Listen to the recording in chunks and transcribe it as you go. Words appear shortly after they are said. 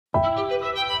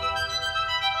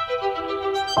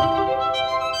Good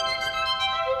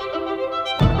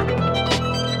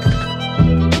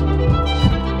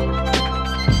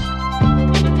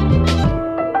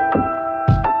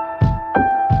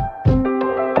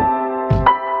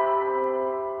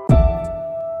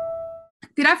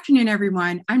afternoon,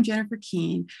 everyone. I'm Jennifer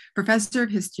Keene, Professor of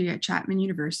History at Chapman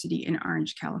University in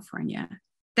Orange, California.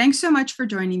 Thanks so much for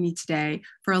joining me today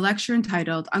for a lecture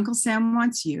entitled Uncle Sam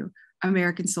Wants You,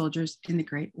 American Soldiers in the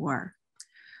Great War.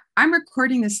 I'm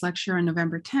recording this lecture on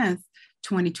November 10th,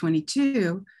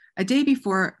 2022, a day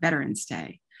before Veterans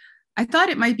Day. I thought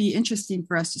it might be interesting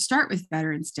for us to start with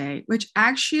Veterans Day, which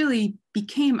actually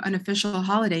became an official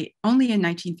holiday only in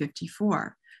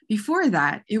 1954. Before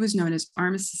that, it was known as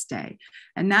Armistice Day,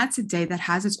 and that's a day that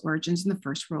has its origins in the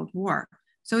First World War.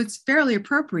 So it's fairly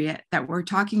appropriate that we're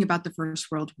talking about the First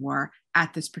World War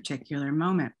at this particular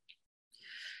moment.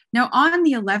 Now, on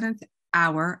the 11th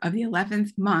hour of the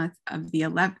 11th month of the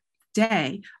 11th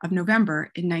day of November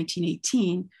in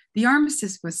 1918, the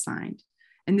armistice was signed.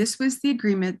 And this was the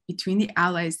agreement between the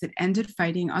Allies that ended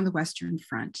fighting on the Western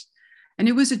Front. And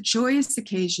it was a joyous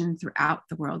occasion throughout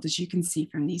the world, as you can see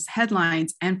from these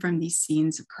headlines and from these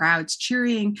scenes of crowds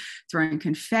cheering, throwing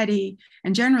confetti,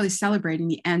 and generally celebrating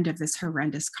the end of this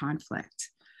horrendous conflict.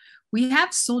 We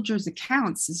have soldiers'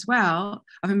 accounts as well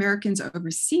of Americans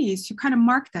overseas who kind of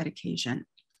mark that occasion.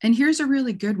 And here's a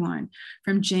really good one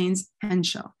from James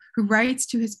Henschel, who writes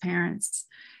to his parents,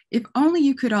 "If only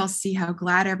you could all see how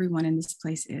glad everyone in this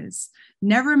place is.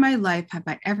 Never in my life have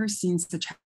I ever seen such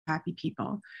happy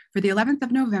people. For the 11th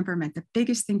of November meant the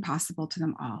biggest thing possible to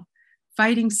them all.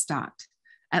 Fighting stopped.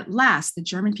 At last, the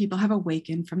German people have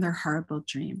awakened from their horrible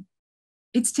dream.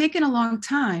 It's taken a long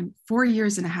time. 4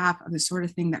 years and a half of the sort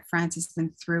of thing that France has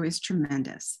been through is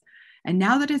tremendous. And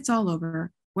now that it's all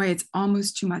over, why, it's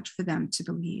almost too much for them to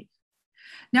believe."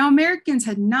 Now, Americans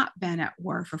had not been at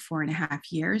war for 4.5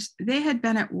 years. They had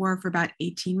been at war for about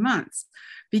 18 months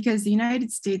because the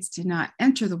United States did not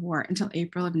enter the war until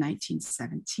April of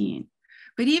 1917.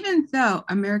 But even though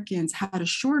Americans had a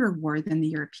shorter war than the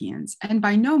Europeans and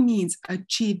by no means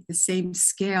achieved the same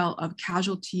scale of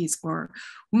casualties or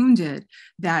wounded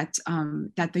that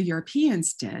the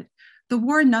Europeans did, the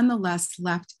war nonetheless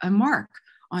left a mark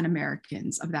on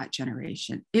Americans of that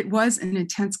generation. It was an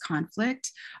intense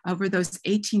conflict over those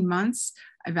 18 months,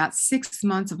 about 6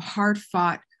 months of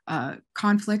hard-fought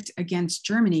conflict against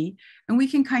Germany. And we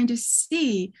can kind of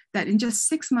see that in just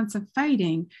 6 months of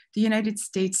fighting, the United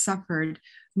States suffered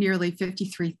nearly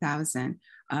 53,000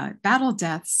 battle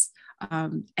deaths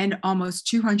and almost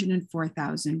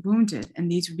 204,000 wounded.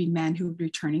 And these would be men who would be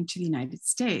returning to the United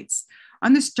States.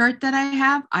 On the chart that I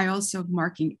have, I also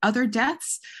marking other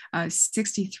deaths,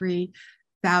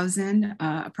 63,000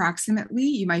 approximately.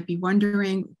 You might be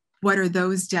wondering, what are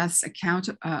those deaths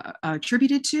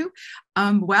attributed to?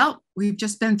 Well, we've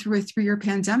just been through a 3-year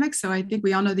pandemic, so I think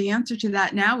we all know the answer to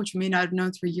that now, which we may not have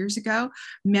known 3 years ago.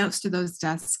 Most of those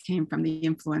deaths came from the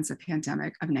influenza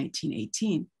pandemic of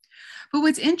 1918. But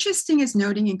what's interesting is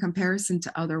noting in comparison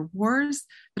to other wars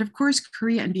that, of course,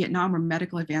 Korea and Vietnam, where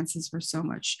medical advances were so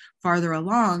much farther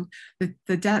along, the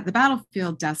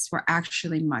battlefield deaths were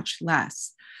actually much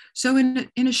less. So in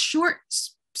a short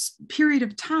period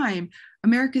of time,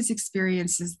 America's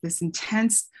experiences this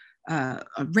intense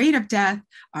rate of death,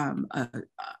 a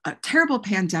terrible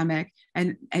pandemic,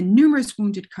 and numerous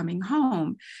wounded coming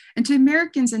home. And to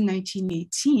Americans in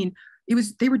 1918,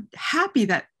 they were happy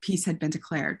that peace had been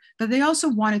declared, but they also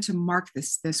wanted to mark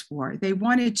this war. They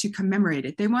wanted to commemorate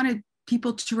it. They wanted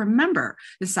people to remember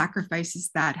the sacrifices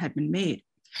that had been made.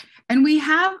 And we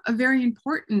have a very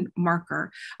important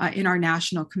marker in our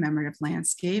national commemorative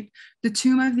landscape, the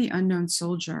Tomb of the Unknown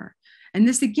Soldier. And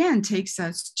this again takes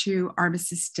us to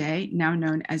Armistice Day, now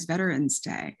known as Veterans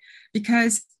Day,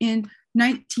 because in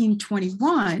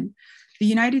 1921, the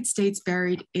United States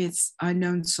buried its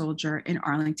unknown soldier in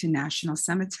Arlington National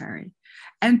Cemetery.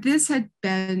 And this had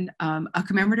been a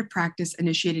commemorative practice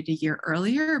initiated a year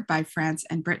earlier by France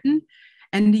and Britain.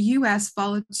 And the US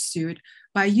followed suit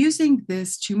by using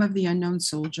this Tomb of the Unknown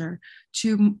Soldier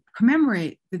to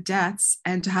commemorate the deaths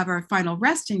and to have our final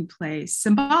resting place,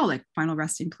 symbolic final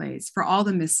resting place for all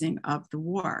the missing of the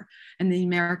war. In the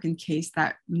American case,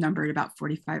 that numbered about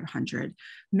 4,500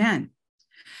 men.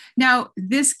 Now,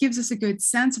 this gives us a good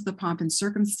sense of the pomp and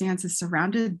circumstances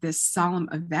surrounded this solemn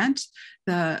event.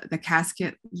 The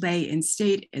casket lay in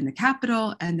state in the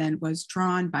Capitol and then was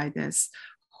drawn by this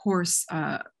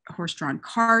horse-drawn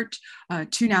cart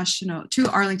to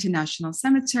Arlington National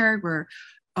Cemetery, where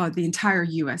the entire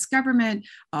US government,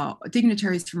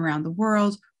 dignitaries from around the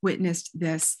world witnessed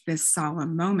this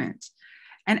solemn moment.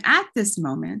 And at this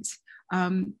moment,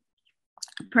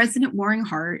 President Warren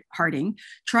Harding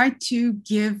tried to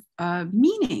give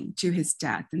meaning to his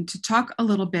death and to talk a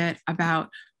little bit about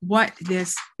what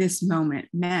this moment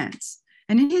meant.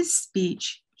 And in his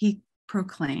speech, he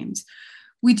proclaimed,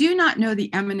 "We do not know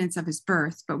the eminence of his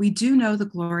birth, but we do know the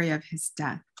glory of his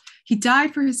death. He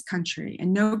died for his country,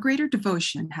 and no greater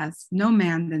devotion has no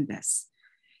man than this.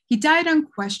 He died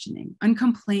unquestioning,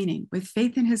 uncomplaining, with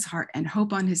faith in his heart and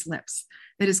hope on his lips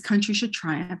that his country should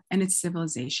triumph and its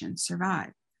civilization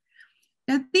survive."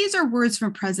 Now, these are words from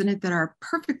a president that are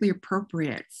perfectly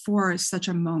appropriate for such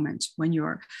a moment when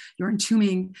you're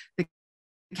entombing the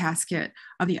casket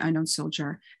of the unknown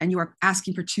soldier and you are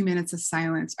asking for 2 minutes of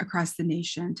silence across the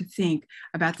nation to think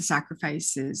about the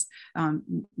sacrifices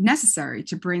necessary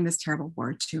to bring this terrible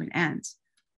war to an end.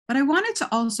 But I wanted to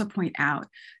also point out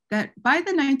that by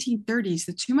the 1930s,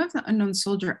 the tomb of the unknown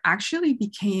soldier actually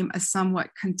became a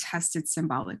somewhat contested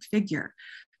symbolic figure,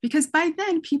 because by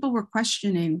then people were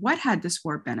questioning, what had this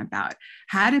war been about?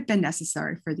 Had it been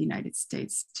necessary for the United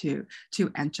States to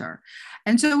enter?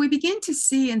 And so we begin to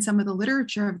see in some of the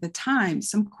literature of the time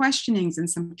some questionings and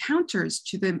some counters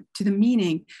to the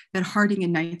meaning that Harding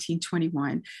in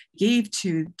 1921 gave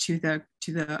to the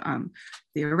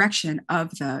erection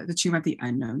of the tomb of the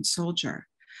unknown soldier.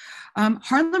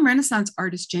 Harlem Renaissance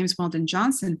artist James Weldon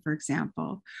Johnson, for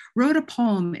example, wrote a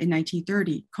poem in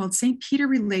 1930 called "St. Peter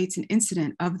Relates an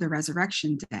Incident of the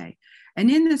Resurrection Day." And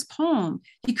in this poem,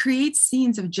 he creates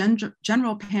scenes of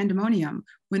general pandemonium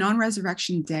when on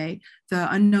Resurrection Day, the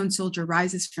unknown soldier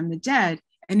rises from the dead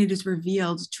and it is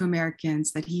revealed to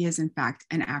Americans that he is in fact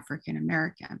an African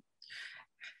American.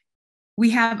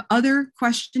 We have other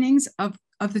questionings of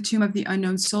the tomb of the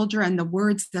unknown soldier and the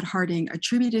words that Harding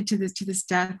attributed to this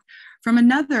death from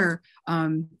another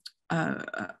author,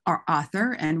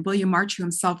 and William March, who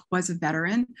himself was a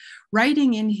veteran,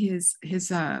 writing in his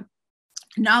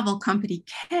novel Company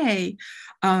K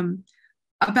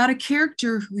about a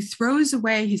character who throws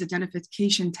away his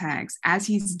identification tags as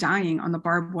he's dying on the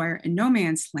barbed wire in no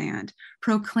man's land,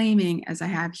 proclaiming, as I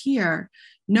have here,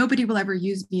 "Nobody will ever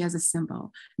use me as a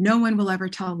symbol. No one will ever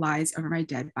tell lies over my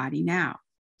dead body now."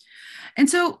 And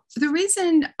so the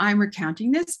reason I'm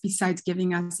recounting this, besides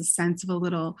giving us a sense of a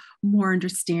little more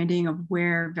understanding of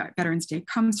where Veterans Day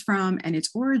comes from and its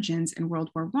origins in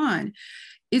World War I,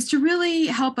 is to really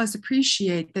help us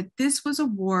appreciate that this was a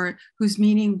war whose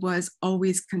meaning was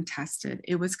always contested.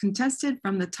 It was contested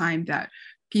from the time that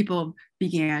people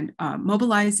began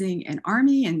mobilizing an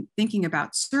army and thinking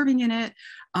about serving in it,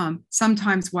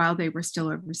 sometimes while they were still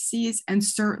overseas, and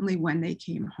certainly when they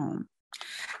came home.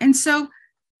 And so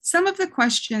some of the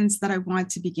questions that I want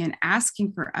to begin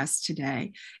asking for us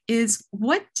today is,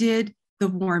 what did the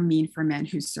war mean for men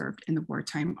who served in the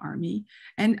wartime army?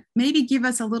 And maybe give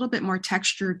us a little bit more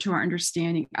texture to our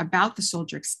understanding about the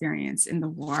soldier experience in the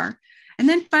war. And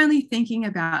then finally thinking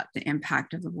about the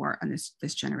impact of the war on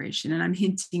this generation. And I'm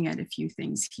hinting at a few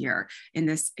things here in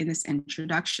this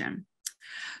introduction.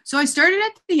 So I started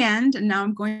at the end, and now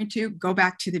I'm going to go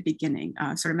back to the beginning,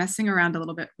 sort of messing around a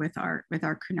little bit with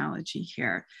our chronology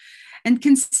here. And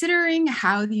considering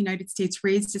how the United States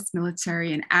raised its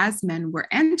military and as men were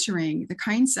entering, the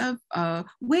kinds of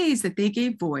ways that they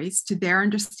gave voice to their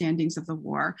understandings of the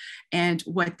war and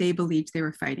what they believed they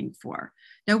were fighting for.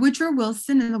 Now, Woodrow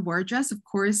Wilson in the war address, of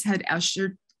course, had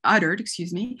uttered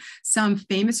some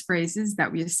famous phrases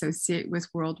that we associate with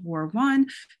World War I,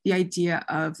 the idea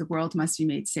of the world must be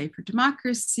made safe for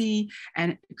democracy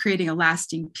and creating a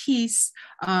lasting peace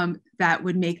that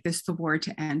would make this the war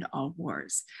to end all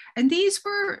wars. And these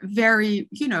were very,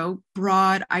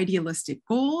 broad idealistic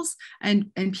goals,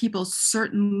 and people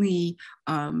certainly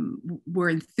were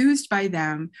enthused by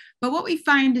them. But what we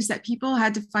find is that people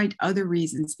had to find other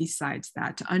reasons besides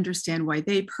that to understand why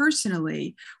they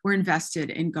personally were invested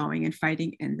in going and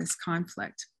fighting in this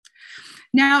conflict.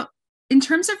 Now, in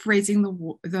terms of raising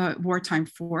the wartime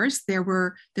force, there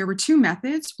were two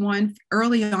methods. One,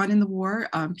 early on in the war,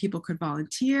 people could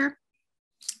volunteer.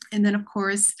 And then, of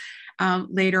course,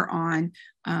 later on,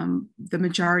 the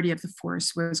majority of the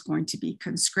force was going to be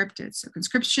conscripted. So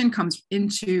conscription comes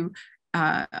into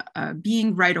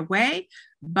being right away,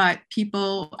 but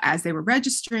people, as they were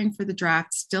registering for the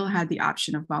draft, still had the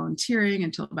option of volunteering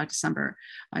until about December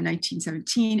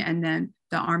 1917, and then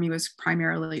the Army was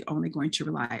primarily only going to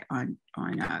rely on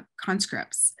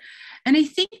conscripts. And I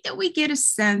think that we get a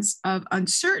sense of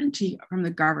uncertainty from the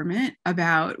government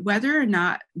about whether or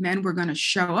not men were going to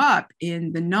show up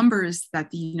in the numbers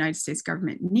that the United States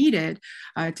government needed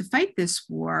to fight this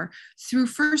war through,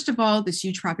 first of all, this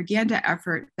huge propaganda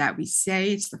effort that we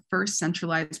say it's the first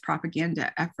centralized propaganda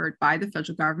effort by the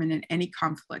federal government in any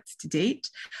conflict to date,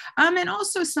 and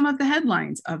also some of the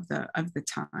headlines of the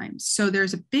times. So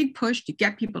there's a big push to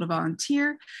get people to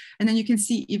volunteer. And then you can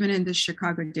see even in the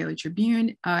Chicago Daily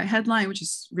Tribune headline, which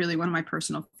is really one of my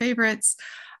personal favorites.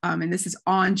 And this is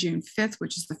on June 5th,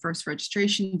 which is the first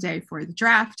registration day for the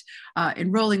draft.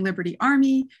 Enrolling Liberty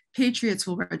Army, patriots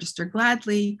will register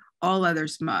gladly, all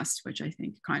others must, which I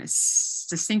think kind of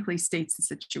succinctly states the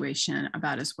situation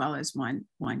about as well as one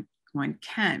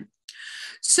can.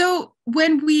 So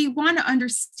when we want to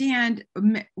understand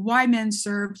why men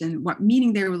served and what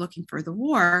meaning they were looking for the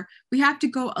war, we have to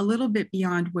go a little bit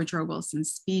beyond Woodrow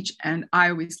Wilson's speech. And I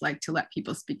always like to let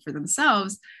people speak for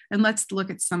themselves. And let's look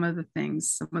at some of the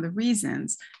things, some of the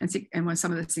reasons, and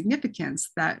some of the significance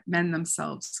that men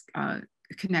themselves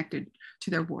connected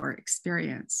to their war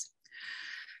experience.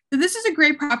 So this is a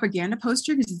great propaganda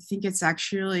poster because I think it's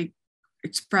actually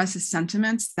expresses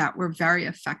sentiments that were very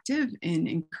effective in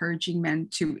encouraging men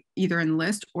to either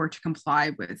enlist or to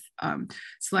comply with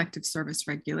selective service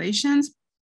regulations.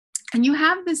 And you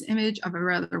have this image of a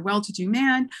rather well-to-do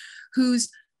man who's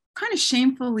kind of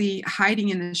shamefully hiding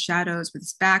in the shadows with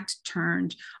his back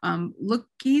turned,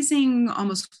 gazing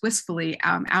almost wistfully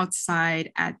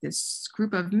outside at this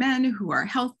group of men who are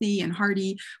healthy and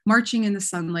hearty, marching in the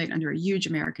sunlight under a huge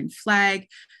American flag,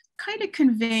 kind of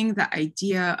conveying the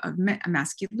idea of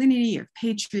masculinity, of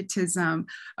patriotism,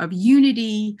 of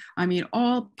unity. I mean,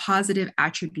 all positive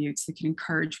attributes that can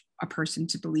encourage a person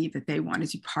to believe that they want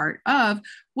to be part of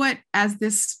what, as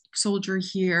this soldier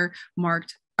here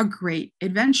marked, a great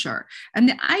adventure. And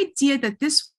the idea that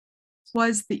this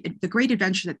was the great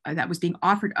adventure that was being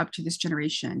offered up to this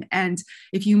generation. And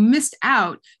if you missed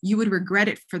out, you would regret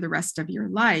it for the rest of your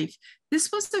life. This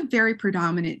was a very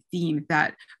predominant theme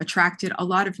that attracted a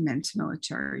lot of men to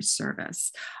military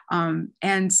service. And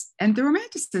the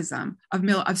romanticism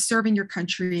of serving your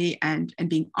country and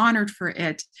being honored for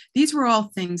it. These were all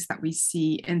things that we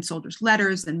see in soldiers'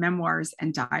 letters and memoirs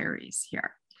and diaries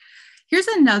here. Here's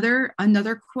another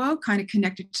quote kind of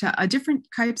connected to different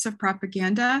types of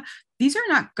propaganda. These are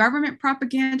not government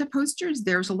propaganda posters.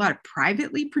 There's a lot of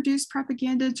privately produced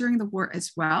propaganda during the war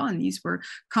as well. And these were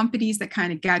companies that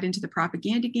kind of got into the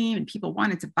propaganda game, and people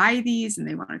wanted to buy these and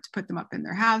they wanted to put them up in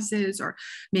their houses or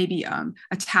maybe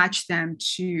attach them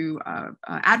to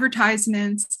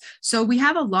advertisements. So we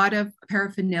have a lot of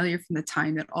paraphernalia from the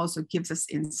time that also gives us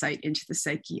insight into the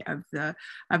psyche of the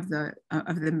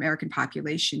American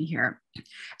population here.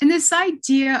 And this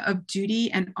idea of duty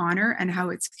and honor and how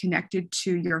it's connected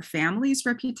to your family's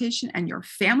reputation and your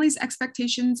family's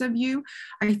expectations of you,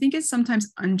 I think is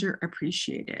sometimes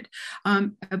underappreciated.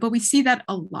 But we see that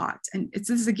a lot. And this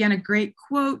is, again, a great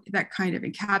quote that kind of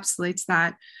encapsulates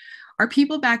that. Our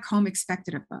people back home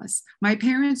expected of us. My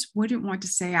parents wouldn't want to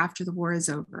say after the war is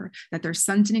over that their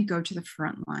son didn't go to the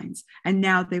front lines, and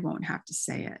now they won't have to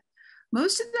say it.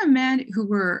 Most of the men who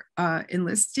were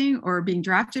enlisting or being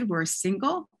drafted were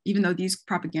single, even though these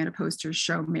propaganda posters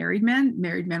show married men.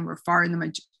 Married men were far in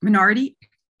the minority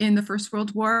in the First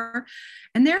World War.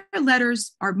 And their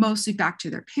letters are mostly back to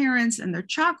their parents, and they're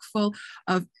chock full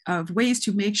of ways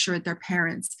to make sure that their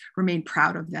parents remain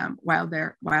proud of them while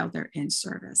they're in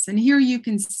service. And here you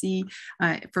can see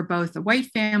for both a white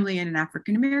family and an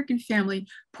African-American family,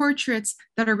 portraits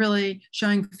that are really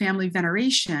showing family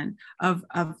veneration of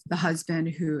the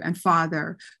husband and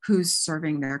father who's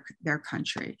serving their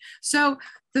country. So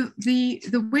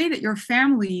the way that your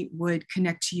family would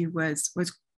connect to you was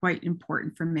quite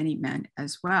important for many men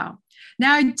as well.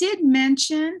 Now, I did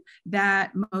mention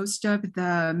that most of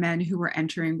the men who were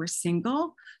entering were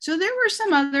single. So there were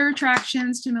some other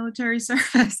attractions to military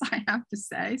service, I have to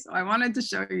say. So I wanted to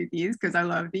show you these because I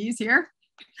love these here.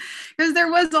 Because there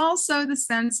was also the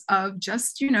sense of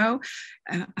just, you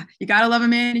got to love a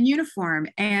man in uniform,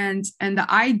 and the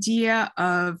idea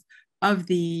of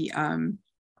the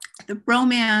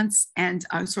romance and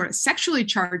a sort of sexually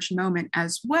charged moment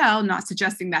as well, not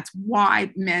suggesting that's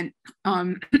why men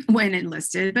went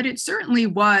enlisted, but it certainly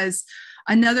was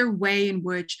another way in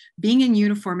which being in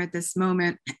uniform at this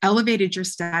moment elevated your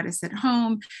status at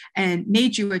home and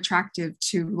made you attractive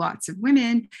to lots of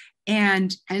women.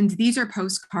 And these are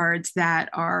postcards that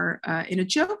are in a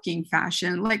joking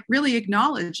fashion, like really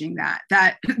acknowledging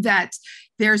that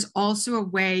there's also a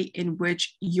way in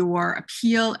which your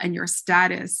appeal and your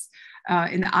status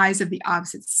in the eyes of the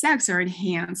opposite sex are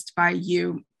enhanced by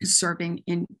you serving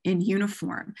in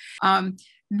uniform.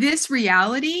 This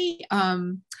reality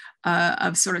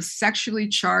of sort of sexually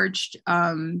charged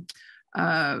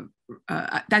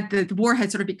that the war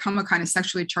had sort of become a kind of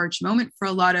sexually charged moment for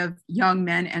a lot of young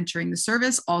men entering the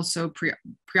service, also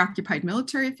preoccupied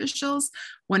military officials.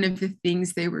 One of the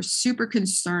things they were super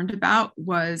concerned about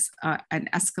was an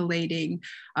escalating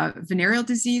venereal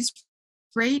disease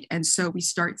rate. And so we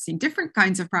start seeing different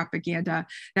kinds of propaganda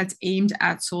that's aimed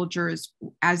at soldiers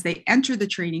as they enter the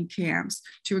training camps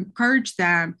to encourage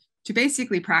them to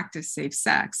basically practice safe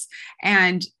sex.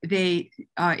 And they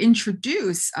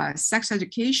introduce sex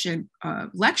education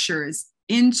lectures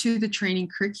into the training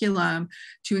curriculum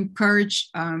to encourage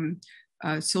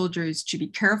soldiers to be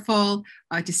careful,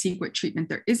 to seek what treatment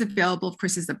there is available. Of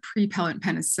course, is a pre-pellet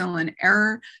penicillin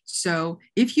era. So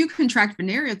if you contract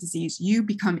venereal disease, you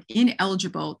become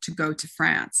ineligible to go to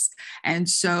France. And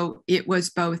so it was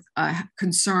both a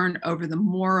concern over the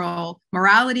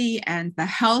morality and the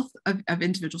health of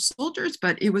individual soldiers,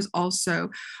 but it was also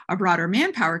a broader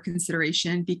manpower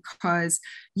consideration because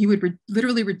you would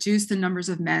literally reduce the numbers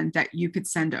of men that you could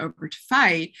send over to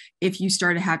fight if you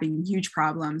started having huge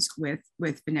problems with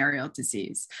venereal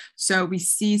disease. So we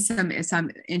see some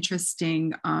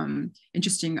interesting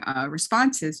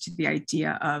responses to the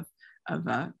idea of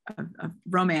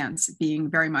romance being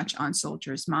very much on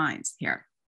soldiers' minds here.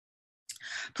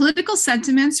 Political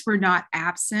sentiments were not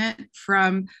absent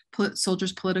from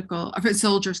soldiers'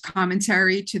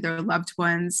 commentary to their loved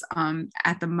ones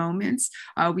at the moment.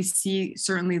 We see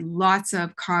certainly lots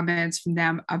of comments from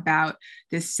them about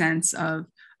this sense of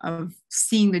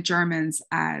seeing the Germans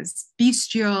as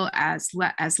bestial, as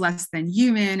less than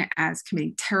human, as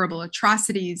committing terrible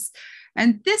atrocities.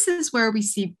 And this is where we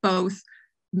see both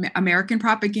American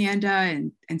propaganda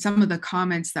and some of the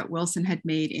comments that Wilson had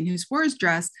made in his War's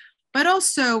Dress, but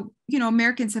also,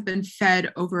 Americans have been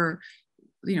fed over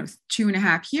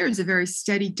 2.5 years, a very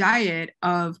steady diet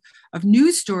of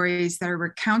news stories that are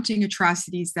recounting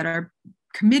atrocities that are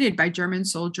committed by German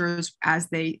soldiers as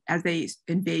they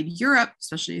invade Europe,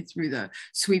 especially through the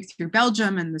sweep through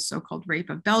Belgium and the so-called rape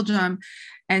of Belgium,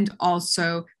 and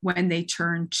also when they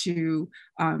turn to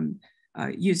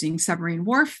using submarine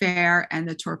warfare and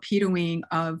the torpedoing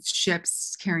of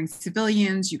ships carrying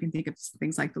civilians. You can think of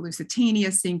things like the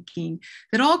Lusitania sinking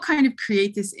that all kind of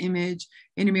create this image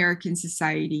in American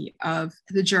society of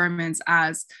the Germans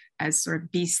as sort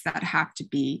of beasts that have to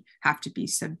be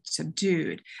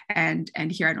subdued. And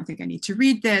here, I don't think I need to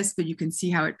read this, but you can see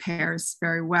how it pairs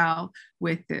very well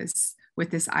with this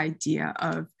idea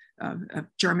of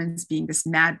Germans being this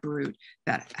mad brute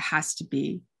that has to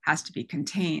be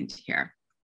contained here.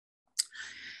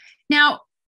 Now,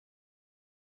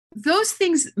 those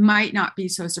things might not be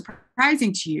so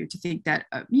surprising to you to think that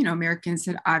Americans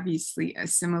had obviously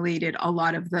assimilated a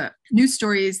lot of the news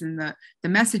stories and the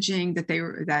messaging that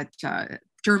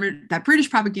British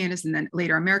propagandists and then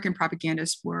later American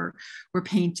propagandists were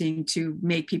painting to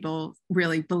make people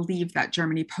really believe that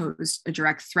Germany posed a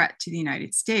direct threat to the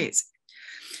United States.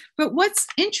 But what's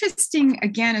interesting,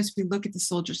 again, as we look at the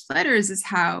soldiers' letters, is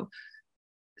how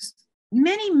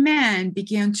many men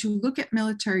began to look at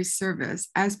military service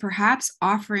as perhaps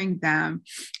offering them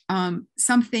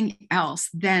something else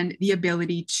than the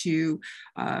ability to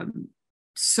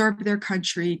serve their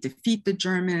country, defeat the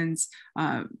Germans,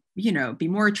 be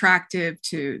more attractive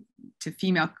to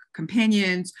female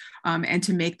companions, and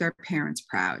to make their parents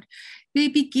proud. They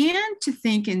began to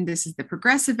think, and this is the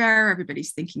progressive era,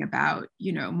 everybody's thinking about,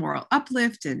 moral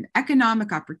uplift and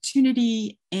economic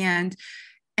opportunity, and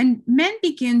men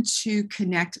begin to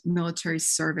connect military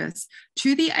service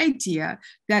to the idea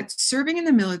that serving in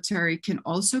the military can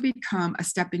also become a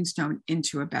stepping stone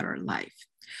into a better life.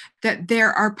 That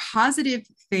there are positive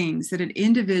things that an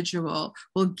individual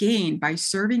will gain by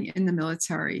serving in the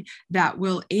military that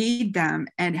will aid them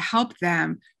and help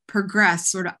them progress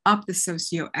sort of up the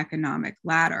socioeconomic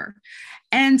ladder.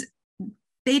 And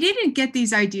they didn't get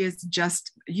these ideas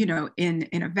just, in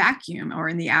a vacuum or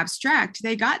in the abstract.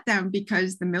 They got them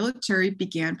because the military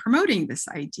began promoting this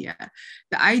idea,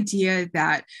 the idea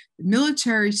that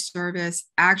military service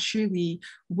actually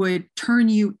would turn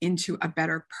you into a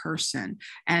better person.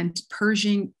 And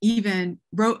Pershing even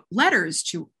wrote letters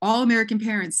to all American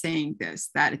parents saying this,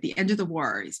 that at the end of the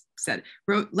war, he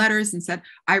wrote letters and said,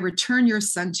 "I return your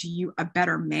son to you a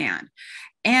better man."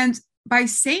 And by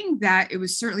saying that, it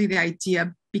was certainly the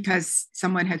idea because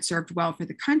someone had served well for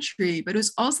the country, but it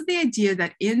was also the idea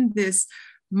that in this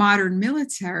modern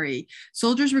military,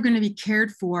 soldiers were going to be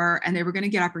cared for and they were going to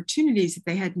get opportunities that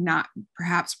they had not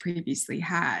perhaps previously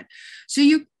had. So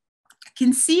you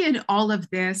can see in all of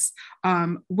this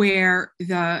where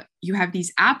you have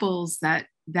these apples that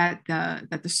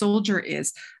the soldier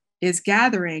is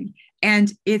gathering,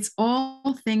 and it's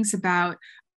all things about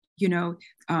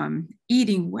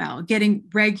eating well, getting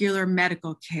regular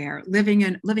medical care, living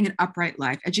an upright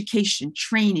life, education,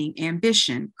 training,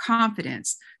 ambition,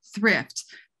 confidence, thrift,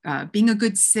 being a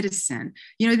good citizen,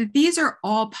 that these are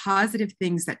all positive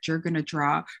things that you're going to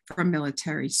draw from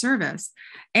military service.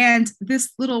 And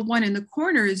this little one in the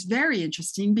corner is very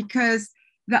interesting because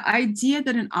the idea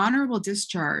that an honorable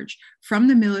discharge from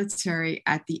the military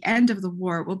at the end of the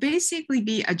war will basically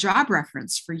be a job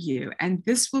reference for you. And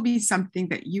this will be something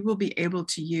that you will be able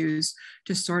to use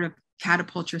to sort of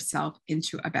catapult yourself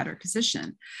into a better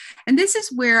position. And this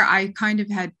is where I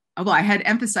had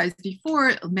emphasized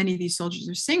before, many of these soldiers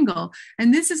are single.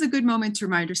 And this is a good moment to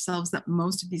remind ourselves that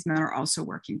most of these men are also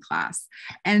working class.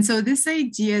 And so this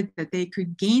idea that they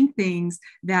could gain things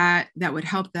that would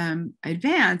help them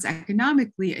advance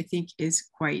economically, I think is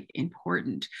quite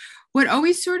important. What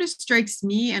always sort of strikes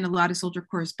me and a lot of soldier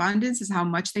correspondents is how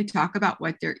much they talk about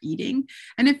what they're eating.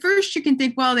 And at first you can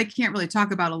think, well, they can't really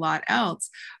talk about a lot else.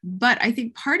 But I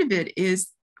think part of it is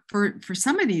for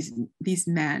some of these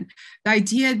men, the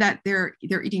idea that they're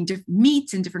eating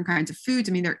meats and different kinds of foods.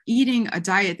 I mean, they're eating a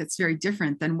diet that's very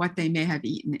different than what they may have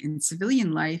eaten in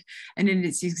civilian life. And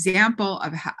it's an example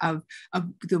of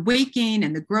the weight gain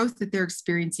and the growth that they're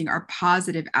experiencing are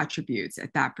positive attributes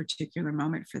at that particular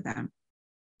moment for them.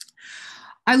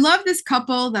 I love this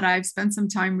couple that I've spent some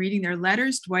time reading their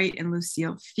letters, Dwight and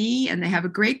Lucille Fee, and they have a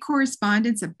great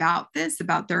correspondence about this,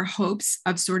 about their hopes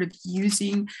of sort of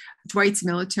using Dwight's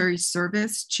military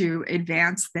service to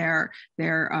advance their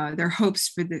hopes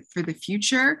for the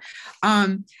future,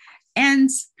 and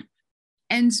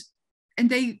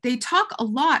they talk a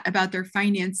lot about their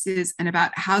finances and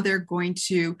about how they're going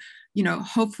to,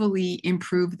 hopefully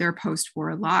improve their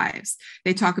post-war lives.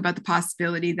 They talk about the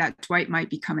possibility that Dwight might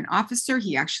become an officer.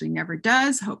 He actually never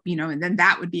does. And then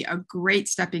that would be a great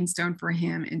stepping stone for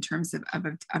him in terms of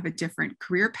a different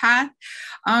career path.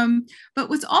 But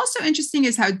what's also interesting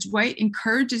is how Dwight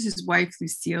encourages his wife,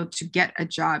 Lucille, to get a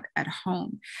job at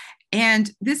home.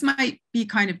 And this might be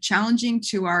kind of challenging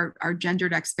to our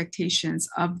gendered expectations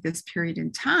of this period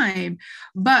in time.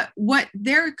 But what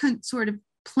they're sort of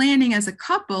planning as a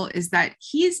couple is that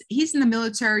he's in the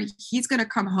military. He's going to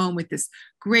come home with this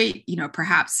great,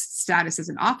 perhaps status as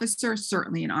an officer,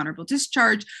 certainly an honorable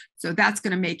discharge. So that's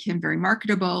going to make him very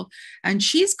marketable. And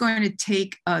she's going to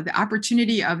take the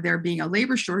opportunity of there being a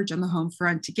labor shortage on the home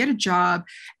front to get a job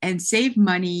and save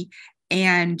money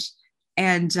and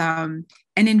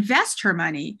invest her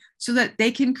money so that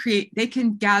they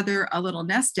can gather a little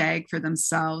nest egg for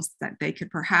themselves that they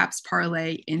could perhaps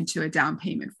parlay into a down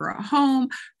payment for a home,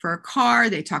 for a car.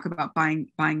 They talk about buying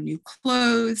new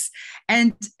clothes,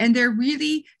 and they're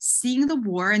really seeing the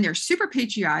war, and they're super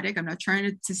patriotic. I'm not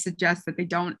trying to suggest that they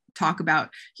don't talk about,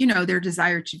 their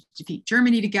desire to defeat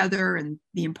Germany together and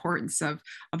the importance of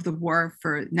the war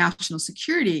for national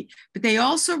security, but they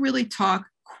also really talk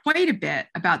quite a bit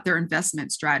about their investment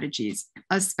strategies,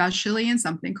 especially in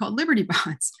something called Liberty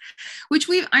bonds, which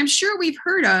I'm sure we've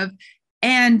heard of.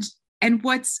 And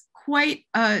what's quite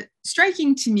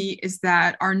striking to me is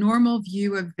that our normal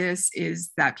view of this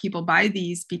is that people buy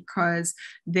these because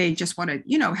they just want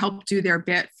to, help do their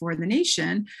bit for the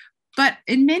nation. But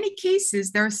in many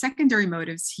cases, there are secondary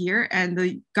motives here, and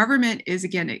the government is,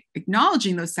 again,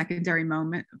 acknowledging those secondary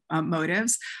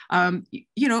motives,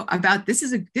 about this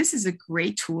is a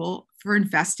great tool for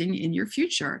investing in your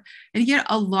future. And yet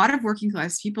a lot of working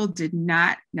class people did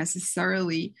not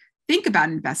necessarily think about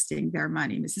investing their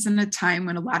money. This isn't a time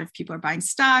when a lot of people are buying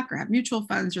stock or have mutual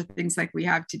funds or things like we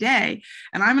have today.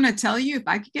 And I'm going to tell you, if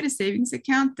I could get a savings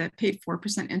account that paid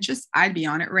 4% interest, I'd be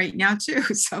on it right now too.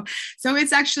 So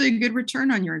it's actually a good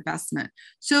return on your investment.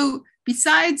 So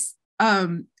besides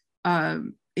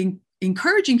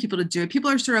encouraging people to do it, people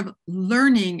are sort of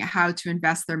learning how to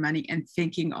invest their money and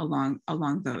thinking along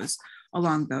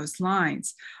those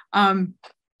lines.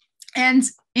 And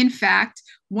in fact,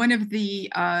 one of the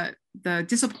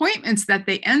disappointments that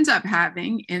they end up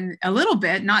having in a little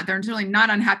bit, they're certainly not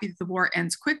unhappy that the war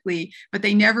ends quickly, but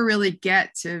they never really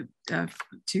get to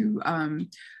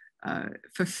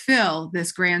fulfill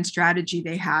this grand strategy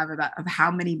they have of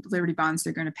how many Liberty bonds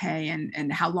they're going to pay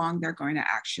and how long they're going to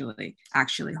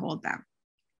actually hold them.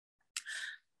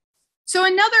 So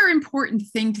another important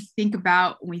thing to think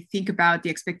about when we think about the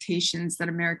expectations that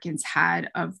Americans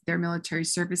had of their military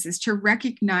service is to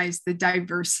recognize the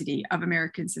diversity of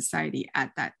American society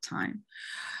at that time.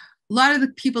 A lot of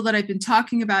the people that I've been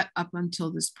talking about up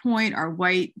until this point are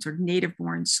white, sort of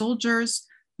native-born soldiers,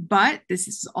 but this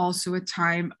is also a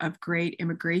time of great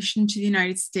immigration to the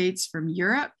United States from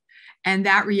Europe, and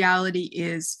that reality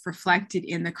is reflected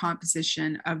in the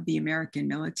composition of the American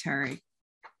military.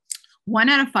 1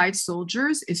 out of 5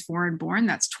 soldiers is foreign born.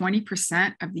 That's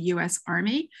 20% of the US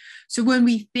Army. So when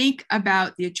we think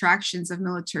about the attractions of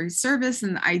military service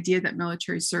and the idea that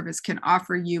military service can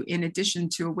offer you, in addition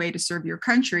to a way to serve your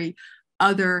country,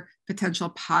 other potential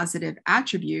positive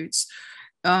attributes,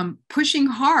 pushing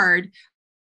hard,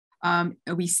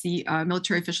 we see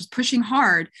military officials pushing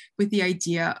hard with the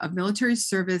idea of military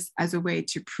service as a way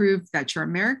to prove that you're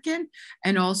American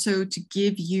and also to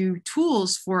give you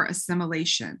tools for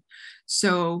assimilation.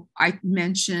 So I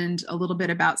mentioned a little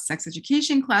bit about sex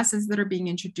education classes that are being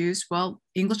introduced. Well,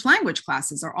 English language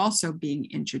classes are also being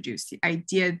introduced. The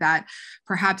idea that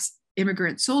perhaps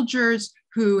immigrant soldiers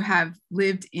who have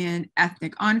lived in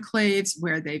ethnic enclaves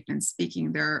where they've been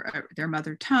speaking their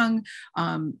mother tongue,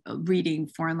 reading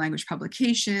foreign language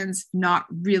publications, not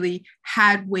really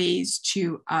had ways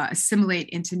to assimilate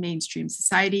into mainstream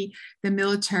society, the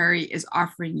military is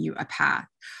offering you a path.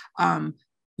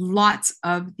 Lots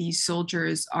of these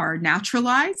soldiers are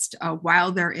naturalized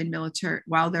while they're in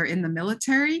the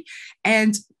military,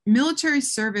 and military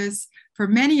service for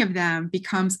many of them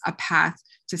becomes a path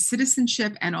to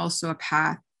citizenship and also a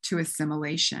path to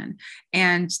assimilation.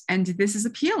 And this is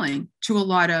appealing to a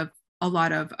lot of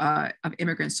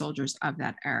immigrant soldiers of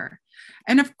that era.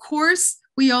 And of course,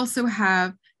 we also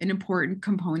have an important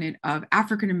component of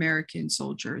African American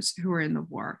soldiers who are in the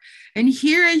war. And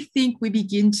here I think we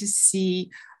begin to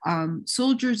see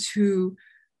soldiers who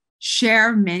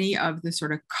share many of the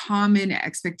sort of common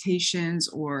expectations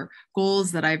or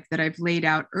goals that I've laid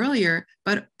out earlier,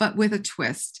 but with a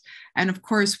twist. And of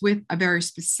course, with a very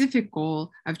specific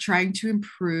goal of trying to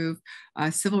improve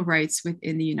civil rights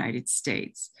within the United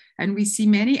States. And we see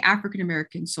many African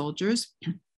American soldiers,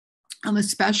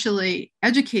 especially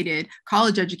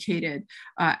college-educated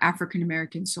African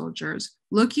American soldiers,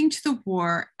 looking to the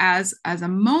war as a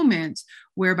moment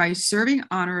whereby serving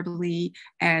honorably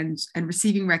and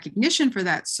receiving recognition for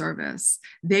that service,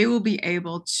 they will be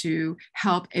able to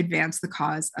help advance the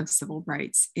cause of civil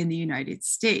rights in the United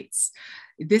States.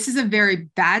 This is a very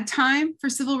bad time for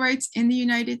civil rights in the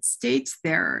United States.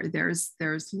 There's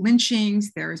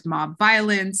lynchings, there's mob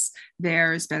violence,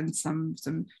 there's been some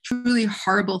truly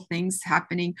horrible things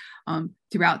happening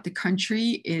throughout the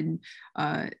country in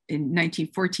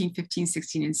 1914, 15,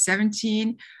 16, and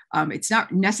 17. It's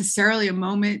not necessarily a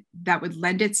moment that would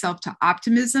lend itself to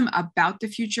optimism about the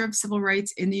future of civil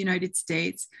rights in the United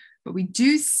States, but we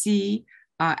do see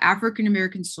African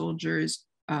American soldiers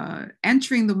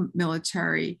entering the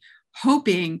military,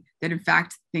 hoping that in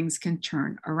fact things can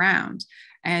turn around.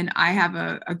 And I have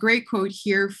a great quote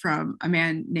here from a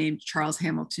man named Charles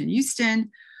Hamilton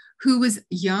Houston, who was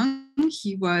young.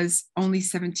 He was only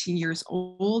 17 years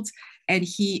old, and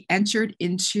he entered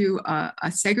into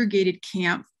a segregated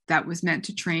camp that was meant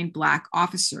to train Black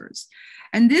officers.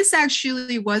 And this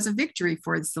actually was a victory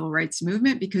for the civil rights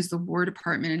movement because the War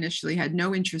Department initially had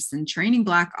no interest in training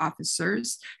Black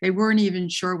officers. They weren't even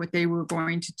sure what they were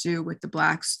going to do with the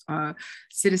Black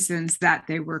citizens that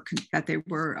they were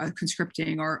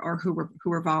conscripting or who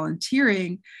were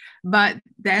volunteering. But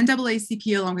the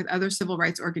NAACP, along with other civil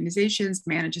rights organizations,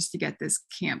 manages to get this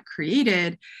camp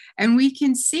created. And we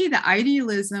can see the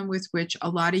idealism with which a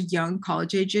lot of young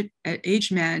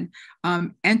college-age men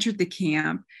entered the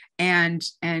camp and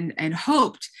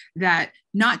hoped that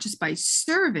not just by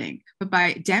serving, but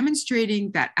by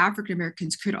demonstrating that African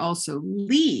Americans could also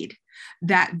lead,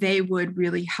 that they would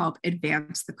really help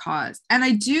advance the cause. And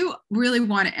I do really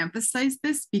want to emphasize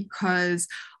this because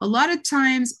a lot of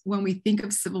times when we think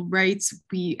of civil rights,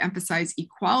 we emphasize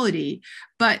equality,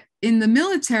 but in the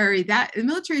military, the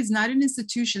military is not an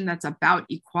institution that's about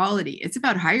equality. It's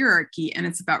about hierarchy, and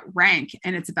it's about rank,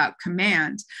 and it's about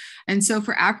command. And so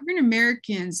for African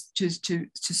Americans to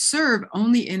serve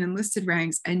only in enlisted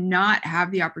ranks and not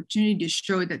have the opportunity to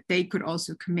show that they could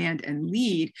also command and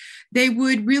lead, they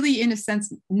would really, in a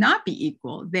sense, not be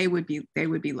equal. They would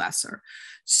be lesser.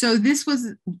 So this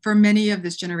was, for many of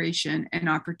this generation, an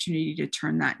opportunity to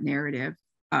turn that narrative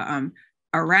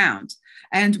around.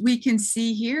 And we can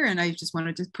see here, and I just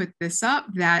wanted to put this up,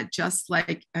 that just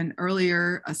like in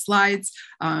earlier slides,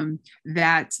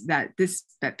 that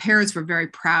parents were very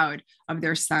proud of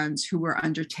their sons who were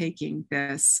undertaking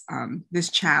this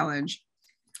challenge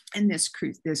and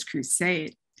this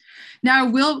crusade. Now, I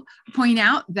will point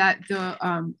out that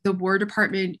the War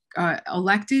Department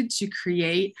elected to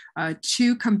create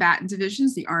 2 combatant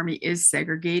divisions. The Army is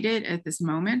segregated at this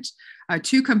moment.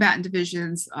 2 combatant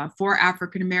divisions for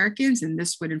African Americans, and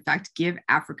this would in fact give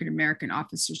African American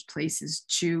officers places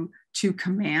to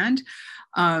command.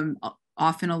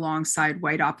 often alongside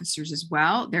white officers as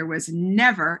well. There was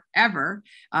never, ever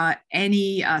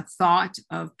any thought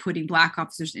of putting Black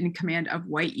officers in command of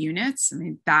white units. I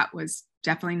mean, that was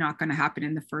definitely not going to happen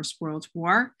in the First World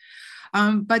War.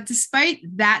 But despite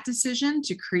that decision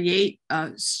to create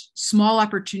small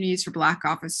opportunities for Black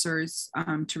officers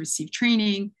to receive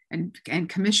training and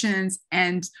commissions,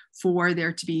 and for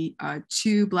there to be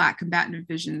 2 Black combatant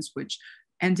divisions, which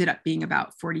ended up being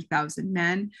about 40,000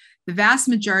 men, the vast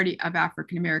majority of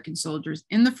African-American soldiers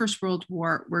in the First World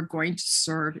War were going to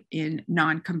serve in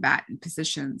non-combatant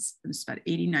positions. It was about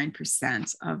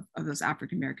 89% of those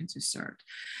African-Americans who served.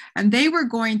 And they were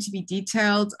going to be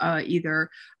detailed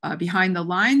either behind the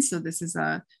lines. So this is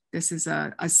a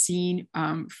scene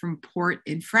from port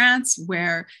in France,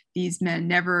 where these men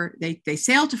they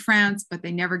sail to France, but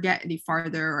they never get any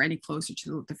farther or any closer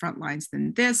to the front lines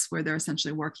than this, where they're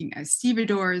essentially working as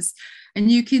stevedores. And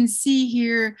you can see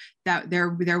here that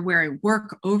they're wearing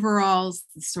work overalls,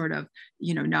 sort of,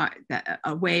 not that,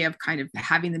 a way of kind of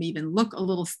having them even look a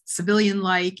little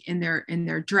civilian-like in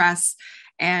their dress,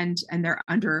 and they're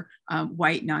under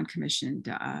white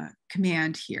non-commissioned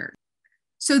command here.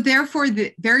 So therefore,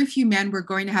 very few men were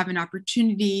going to have an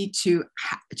opportunity to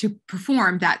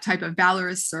perform that type of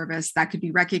valorous service that could be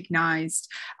recognized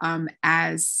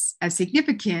as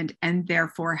significant, and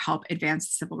therefore help advance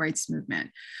the civil rights movement.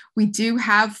 We do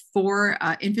have 4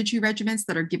 infantry regiments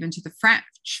that are given to the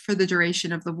French for the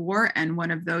duration of the war, and one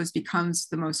of those becomes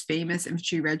the most famous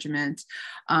infantry regiment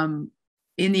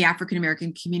in the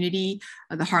African-American community,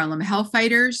 the Harlem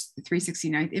Hellfighters, the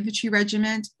 369th Infantry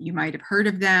Regiment. You might have heard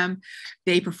of them.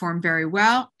 They perform very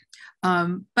well,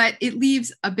 but it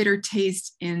leaves a bitter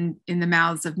taste in the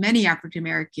mouths of many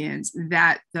African-Americans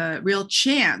that the real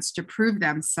chance to prove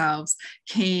themselves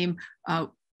came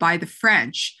by the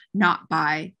French, not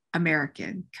by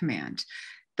American command.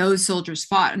 Those soldiers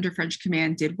fought under French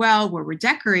command, did well, were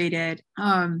decorated,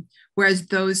 whereas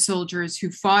those soldiers who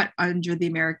fought under the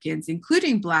Americans,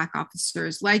 including Black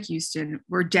officers like Houston,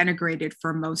 were denigrated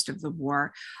for most of the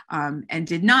war, and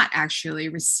did not actually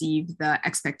receive the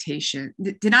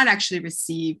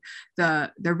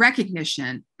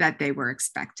recognition that they were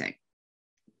expecting.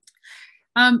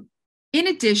 In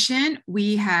addition,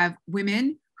 we have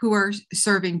women who are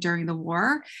serving during the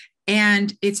war.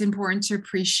 And it's important to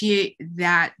appreciate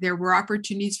that there were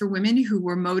opportunities for women who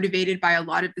were motivated by a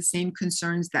lot of the same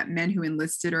concerns that men who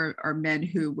enlisted or men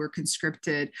who were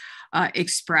conscripted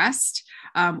expressed.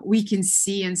 We can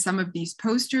see in some of these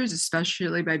posters,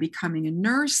 especially by becoming a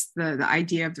nurse, the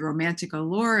idea of the romantic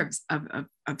allure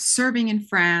of serving in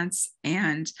France,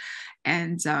 and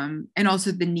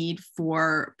also the need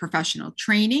for professional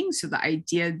training. So the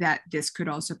idea that this could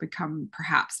also become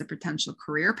perhaps a potential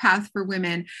career path for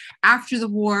women. After the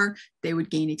war, they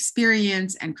would gain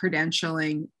experience and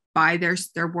credentialing by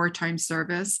their wartime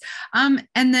service. And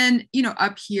then,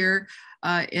 up here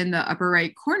in the upper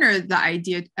right corner, the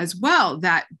idea as well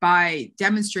that by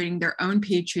demonstrating their own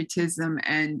patriotism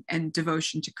and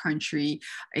devotion to country,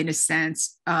 in a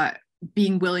sense,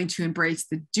 being willing to embrace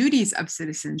the duties of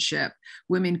citizenship,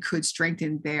 women could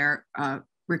strengthen their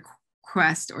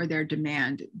request or their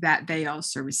demand that they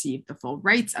also receive the full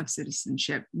rights of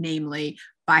citizenship, namely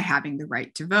by having the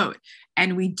right to vote.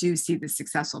 And we do see the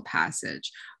successful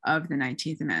passage of the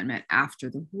 19th Amendment after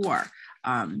the war,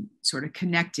 sort of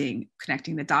connecting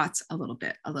the dots a little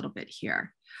bit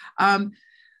here.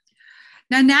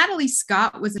 Now, Natalie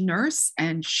Scott was a nurse,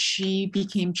 and she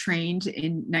became trained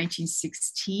in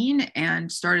 1916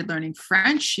 and started learning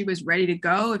French. She was ready to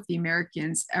go if the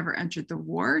Americans ever entered the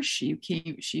war. She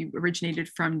originated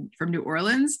from New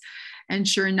Orleans. And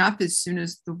sure enough, as soon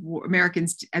as the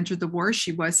Americans entered the war,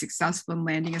 she was successful in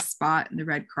landing a spot in the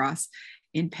Red Cross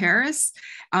in Paris,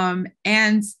 and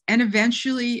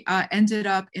eventually ended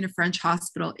up in a French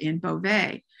hospital in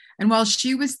Beauvais. And while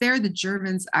she was there, the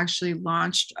Germans actually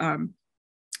launched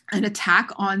an attack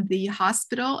on the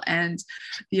hospital, and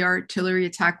the artillery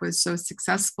attack was so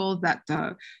successful that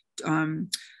the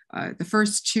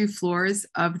first 2 floors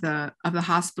of the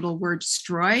hospital were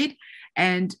destroyed,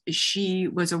 and she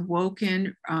was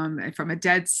awoken from a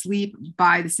dead sleep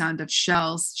by the sound of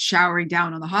shells showering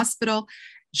down on the hospital,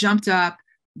 jumped up,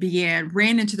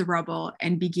 ran into the rubble,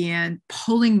 and began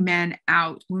pulling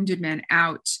wounded men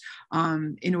out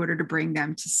in order to bring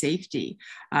them to safety.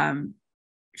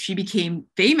 She became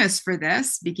famous for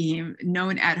this, became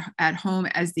known at home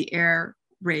as the air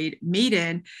raid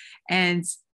maiden, and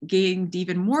gained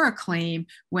even more acclaim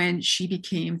when she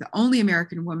became the only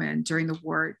American woman during the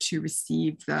war to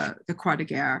receive the Croix de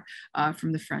Guerre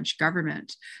from the French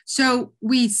government. So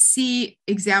we see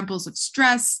examples of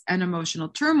stress and emotional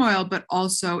turmoil, but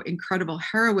also incredible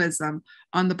heroism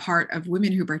on the part of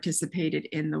women who participated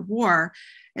in the war.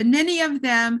 And many of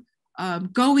them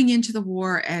going into the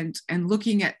war and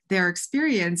looking at their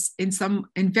experience in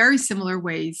very similar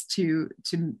ways to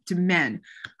men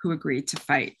who agreed to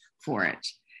fight for it.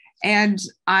 And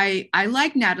I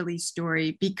like Natalie's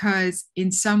story because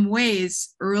in some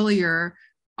ways earlier,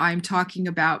 I'm talking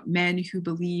about men who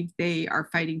believe they are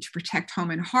fighting to protect home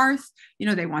and hearth.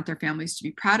 They want their families to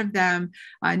be proud of them.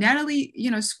 Natalie,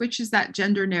 switches that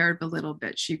gender narrative a little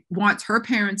bit. She wants her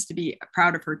parents to be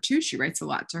proud of her too. She writes a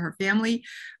lot to her family,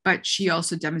 but she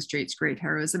also demonstrates great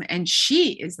heroism. And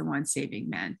she is the one saving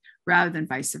men rather than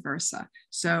vice versa.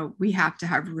 So we have to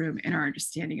have room in our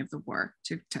understanding of the war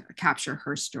to capture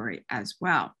her story as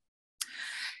well.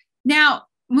 Now,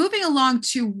 moving along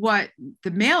to what the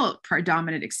male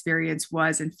predominant experience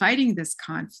was in fighting this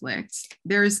conflict,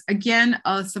 there's again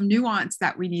some nuance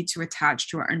that we need to attach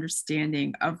to our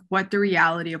understanding of what the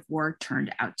reality of war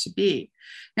turned out to be.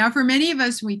 Now, for many of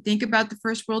us, when we think about the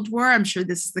First World War, I'm sure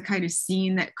this is the kind of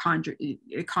scene that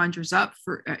conjures up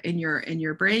in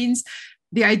your brains.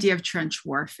 The idea of trench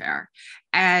warfare.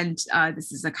 And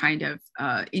this is a kind of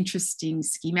interesting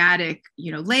schematic,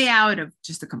 layout of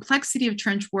just the complexity of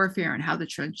trench warfare and how the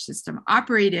trench system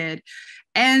operated.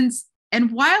 And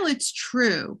while it's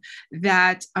true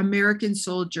that American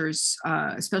soldiers,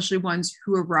 especially ones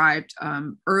who arrived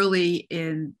early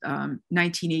in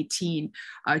 1918,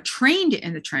 trained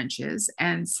in the trenches,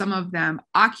 and some of them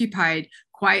occupied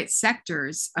quiet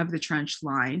sectors of the trench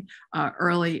line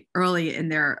early in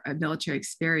their military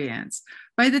experience.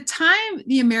 By the time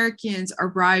the Americans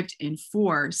arrived in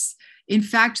force, in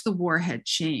fact, the war had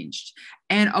changed,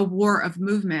 and a war of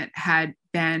movement had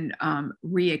been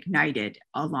reignited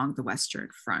along the Western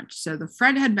Front. So the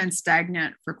front had been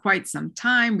stagnant for quite some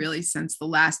time, really since the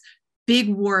last big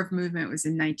war of movement was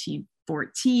in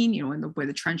 1914, where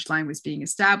the trench line was being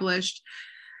established.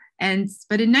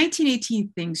 But in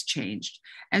 1918, things changed.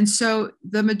 And so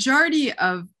the majority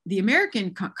of the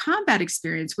American combat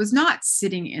experience was not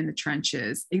sitting in the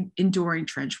trenches, enduring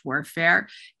trench warfare.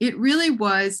 It really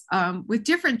was with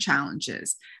different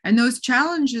challenges. And those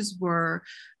challenges were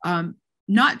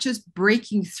not just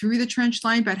breaking through the trench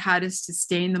line, but how to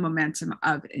sustain the momentum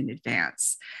of an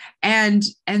advance. And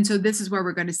so this is where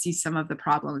we're going to see some of the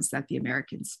problems that the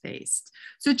Americans faced.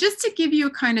 So just to give you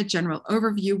a kind of general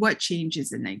overview, what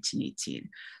changes in 1918?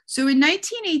 So in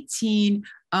 1918,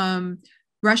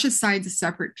 Russia signs a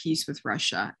separate peace with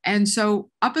Russia. And so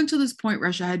up until this point,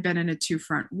 Russia had been in a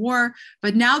two-front war,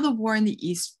 but now the war in the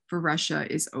East for Russia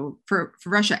is over, for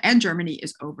Russia and Germany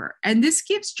is over. And this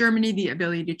gives Germany the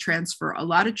ability to transfer a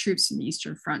lot of troops from the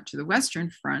Eastern Front to the Western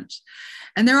Front.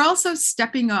 And they're also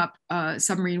stepping up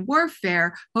submarine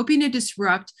warfare, hoping to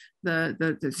disrupt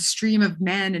the stream of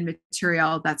men and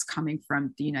material that's coming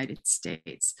from the United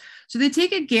States. So they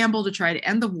take a gamble to try to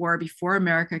end the war before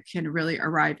America can really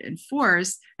arrive in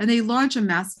force, and they launch a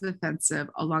massive offensive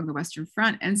along the Western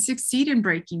Front and succeed in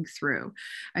breaking through.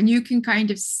 And you can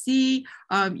kind of see,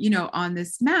 on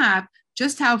this map,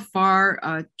 just how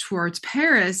far towards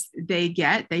Paris they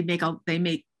get. They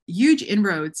make huge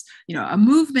inroads, a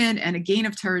movement and a gain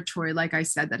of territory, like I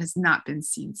said, that has not been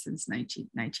seen since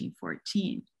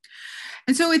 1914.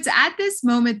 And so it's at this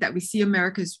moment that we see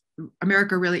America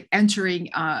really entering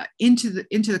into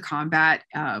the combat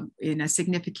in a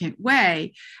significant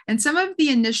way. And some of the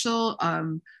initial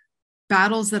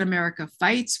battles that America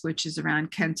fights, which is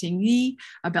around Cantigny,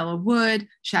 Belleau Wood,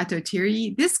 Chateau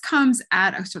Thierry. This comes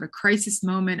at a sort of crisis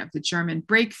moment of the German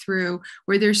breakthrough,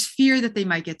 where there's fear that they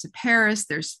might get to Paris.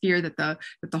 There's fear that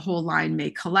the whole line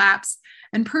may collapse.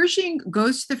 And Pershing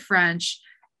goes to the French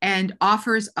and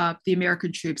offers up the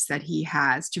American troops that he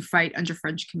has to fight under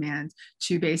French command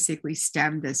to basically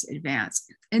stem this advance.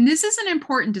 And this is an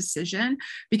important decision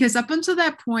because up until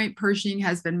that point, Pershing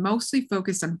has been mostly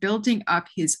focused on building up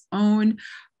his own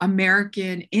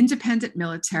American independent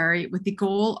military with the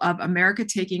goal of America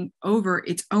taking over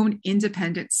its own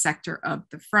independent sector of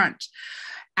the front.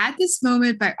 At this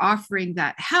moment, by offering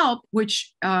that help,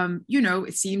 which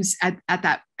it seems at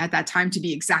that time to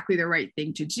be exactly the right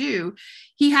thing to do,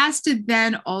 he has to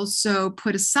then also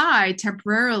put aside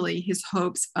temporarily his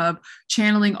hopes of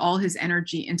channeling all his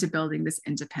energy into building this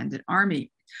independent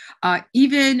army.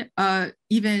 even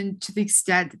to the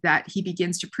extent that he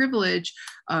begins to privilege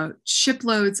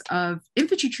shiploads of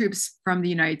infantry troops from the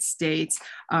United States,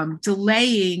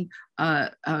 delaying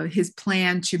his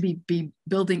plan to be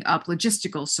building up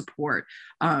logistical support,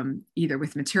 either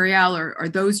with materiel or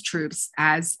those troops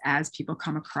as people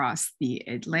come across the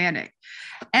Atlantic.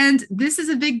 And this is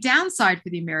a big downside for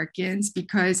the Americans,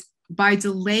 because by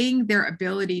delaying their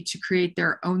ability to create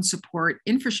their own support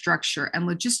infrastructure and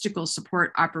logistical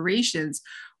support operations,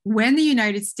 when the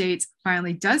United States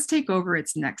finally does take over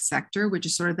its next sector, which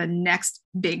is sort of the next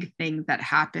big thing that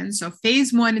happens. So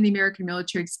phase one in the American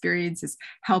military experience is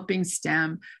helping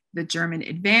stem the German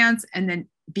advance and then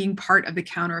being part of the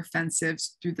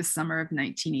counteroffensives through the summer of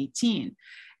 1918.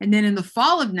 And then in the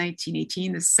fall of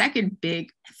 1918, the second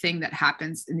big thing that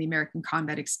happens in the American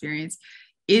combat experience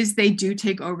is they do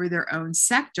take over their own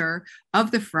sector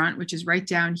of the front, which is right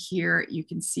down here. You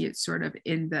can see it sort of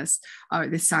in this,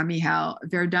 the Saint-Mihiel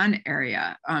Verdun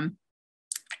area.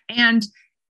 And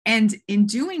in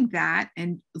doing that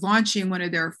and launching one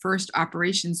of their first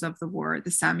operations of the war,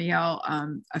 the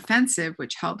Saint-Mihiel offensive,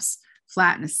 which helps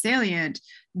flatten a salient,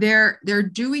 they're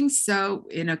doing so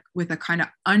with a kind of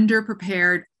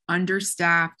underprepared,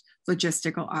 understaffed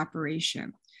logistical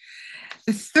operation.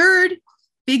 The third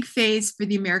big phase for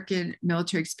the American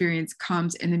military experience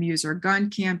comes in the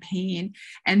Meuse-Argonne campaign.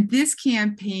 And this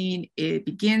campaign, it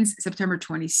begins September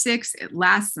 26th. It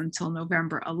lasts until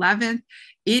November 11th.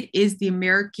 It is the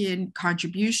American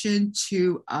contribution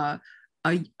to a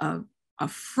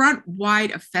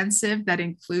front-wide offensive that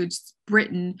includes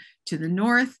Britain to the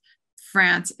north,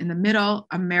 France in the middle,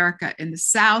 America in the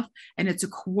south, and it's a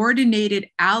coordinated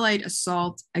Allied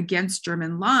assault against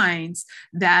German lines,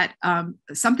 that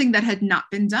something that had not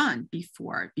been done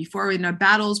before. Before in our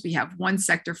battles, we have one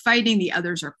sector fighting, the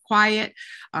others are quiet.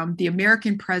 The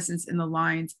American presence in the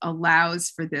lines allows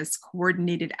for this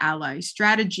coordinated Allied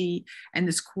strategy, and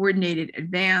this coordinated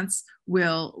advance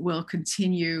will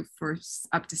continue for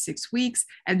up to 6 weeks,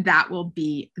 and that will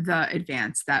be the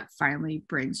advance that finally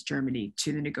brings Germany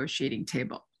to the negotiating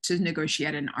table to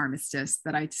negotiate an armistice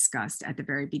that I discussed at the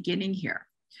very beginning here.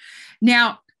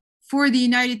 Now, for the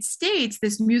United States,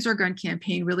 this Meuse-Argonne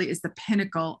campaign really is the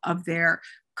pinnacle of their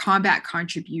combat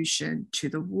contribution to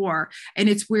the war, and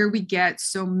it's where we get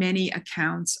so many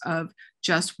accounts of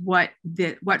just what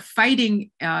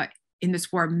fighting in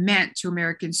this war meant to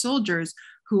American soldiers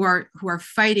who are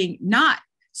fighting not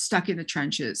stuck in the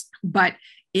trenches, but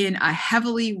in a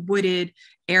heavily wooded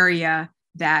area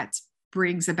that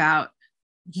brings about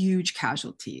huge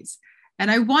casualties.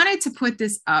 And I wanted to put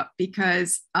this up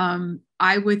because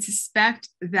I would suspect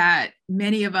that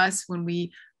many of us, when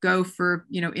we go for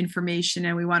information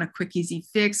and we want a quick, easy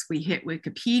fix, we hit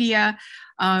Wikipedia.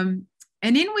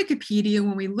 And in Wikipedia,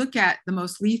 when we look at the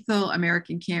most lethal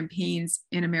American campaigns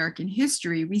in American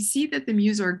history, we see that the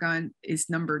Meuse-Argonne is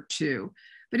number 2,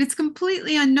 but it's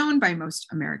completely unknown by most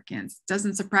Americans. It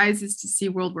doesn't surprise us to see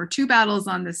World War II battles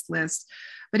on this list,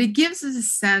 but it gives us a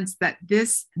sense that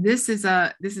this is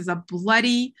a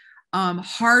bloody,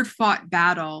 hard-fought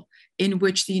battle in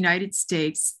which the United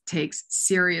States takes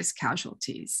serious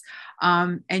casualties.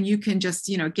 And you can just,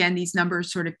 again, these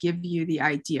numbers sort of give you the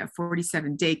idea.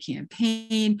 47-day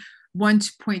campaign,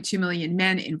 1.2 million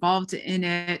men involved in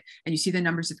it, and you see the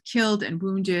numbers of killed and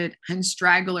wounded and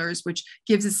stragglers, which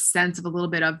gives us a sense of a little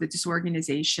bit of the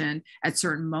disorganization at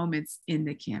certain moments in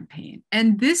the campaign.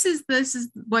 And this is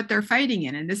what they're fighting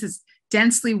in, and this is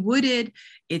densely wooded,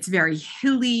 it's very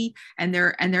hilly, and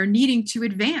they're needing to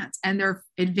advance, and they're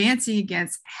advancing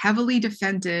against heavily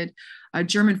defended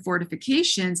German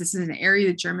fortifications. This is an area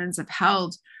the Germans have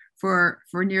held for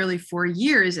nearly 4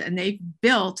 years, and they've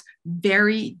built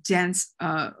very dense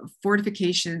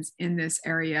fortifications in this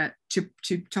area to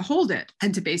hold it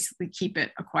and to basically keep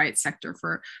it a quiet sector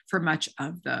for much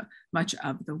of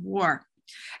the war.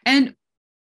 And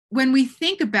when we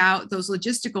think about those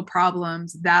logistical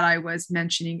problems that I was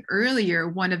mentioning earlier,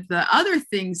 one of the other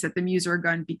things that the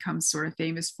Meuse-Argonne becomes sort of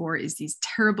famous for is these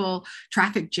terrible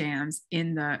traffic jams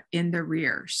in the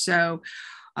rear. So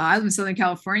I live in Southern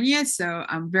California, so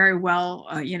I'm very well,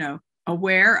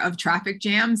 aware of traffic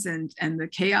jams and the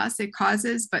chaos it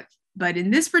causes. But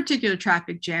in this particular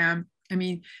traffic jam, I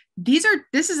mean,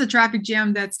 this is a traffic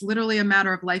jam that's literally a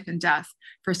matter of life and death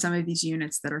for some of these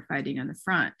units that are fighting on the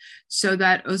front. So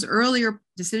that those earlier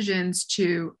decisions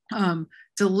to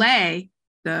delay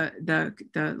the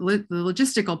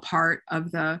logistical part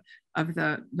of the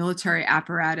military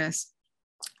apparatus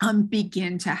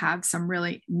begin to have some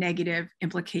really negative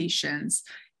implications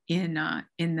in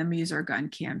the Meuse-Argonne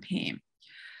campaign.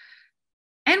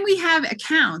 And we have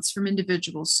accounts from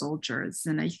individual soldiers.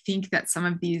 And I think that some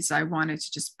of these I wanted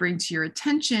to just bring to your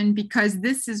attention, because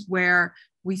this is where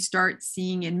we start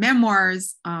seeing in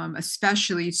memoirs,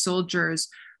 especially soldiers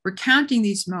recounting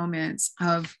these moments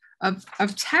of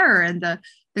terror, and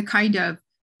the kind of,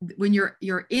 when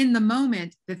you're in the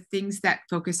moment, the things that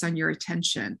focus on your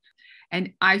attention.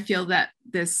 And I feel that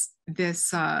this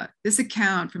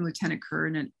account from Lieutenant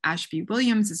Colonel Ashby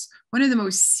Williams is one of the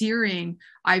most searing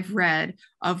I've read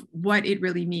of what it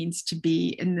really means to be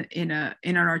in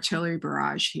an artillery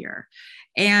barrage here.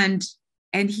 And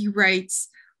he writes,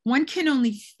 one can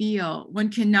only feel, one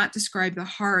cannot describe the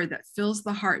horror that fills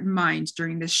the heart and mind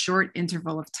during this short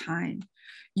interval of time.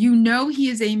 You know he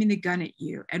is aiming the gun at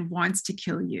you and wants to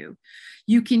kill you.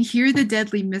 You can hear the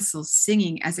deadly missile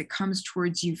singing as it comes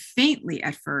towards you, faintly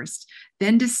at first,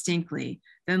 then distinctly,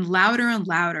 then louder and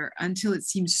louder, until it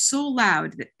seems so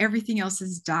loud that everything else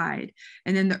has died.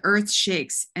 And then the earth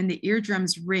shakes and the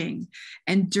eardrums ring,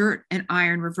 and dirt and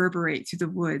iron reverberate through the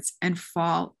woods and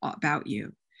fall about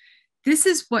you. This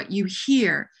is what you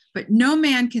hear, but no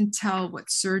man can tell what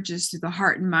surges through the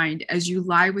heart and mind as you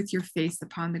lie with your face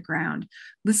upon the ground,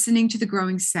 listening to the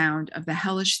growing sound of the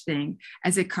hellish thing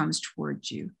as it comes towards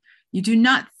you. You do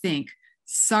not think,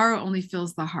 sorrow only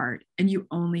fills the heart, and you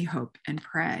only hope and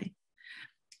pray.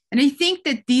 And I think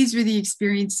that these are the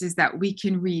experiences that we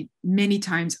can read many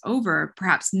times over,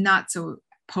 perhaps not so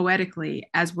poetically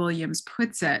as Williams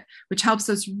puts it, which helps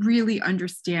us really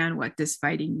understand what this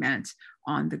fighting meant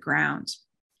on the ground.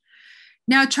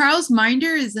 Now, Charles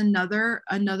Minder is another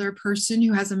person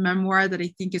who has a memoir that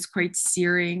I think is quite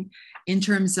searing in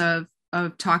terms of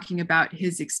talking about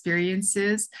his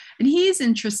experiences. And he's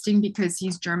interesting because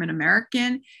he's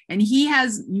German-American, and he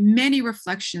has many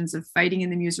reflections of fighting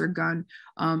in the Muser gun,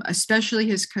 especially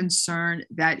his concern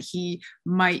that he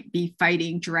might be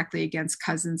fighting directly against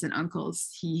cousins and uncles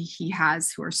he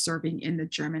has who are serving in the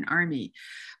German army.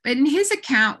 But in his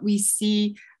account, we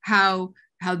see how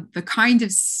the kind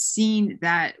of scene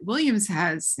that Williams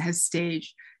has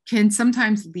staged can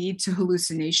sometimes lead to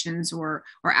hallucinations or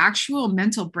actual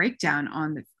mental breakdown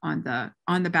on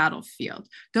the battlefield.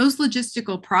 Those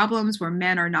logistical problems where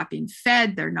men are not being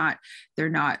fed, they're not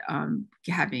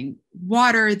having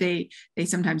water, they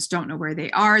sometimes don't know where they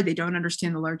are, they don't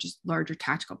understand the larger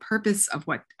tactical purpose of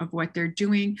what they're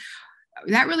doing.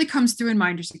 That really comes through in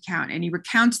Minder's account, and he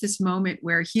recounts this moment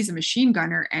where he's a machine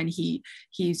gunner and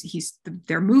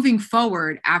they're moving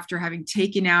forward after having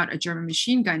taken out a German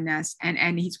machine gun nest,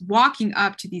 and he's walking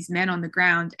up to these men on the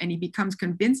ground, and he becomes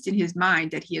convinced in his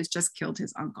mind that he has just killed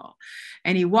his uncle.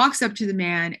 And he walks up to the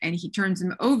man and he turns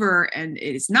him over, and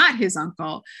it is not his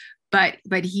uncle,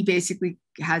 but he basically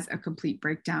has a complete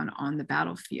breakdown on the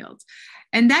battlefield.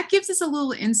 And that gives us a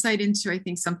little insight into, I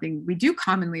think, something we do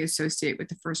commonly associate with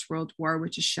the First World War,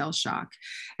 which is shell shock.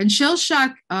 And shell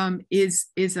shock is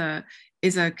a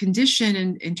condition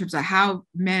in terms of how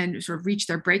men sort of reach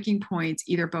their breaking points,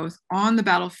 either both on the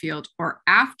battlefield or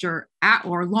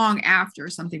long after,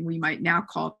 something we might now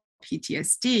call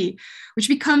PTSD, which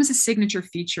becomes a signature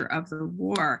feature of the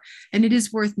war. And it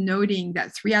is worth noting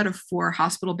that 3 out of 4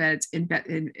 hospital beds in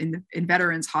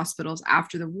veterans hospitals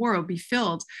after the war will be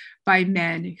filled by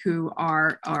men who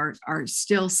are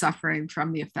still suffering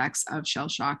from the effects of shell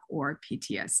shock or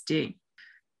PTSD.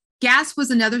 Gas was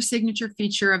another signature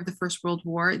feature of the First World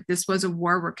War. This was a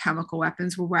war where chemical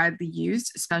weapons were widely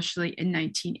used, especially in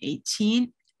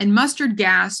 1918. And mustard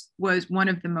gas was one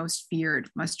of the most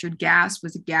feared. Mustard gas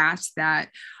was a gas that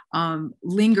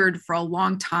lingered for a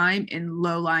long time in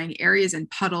low-lying areas and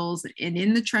puddles and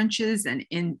in the trenches and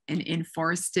in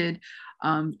forested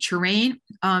terrain,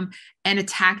 and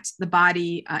attacked the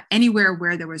body anywhere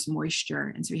where there was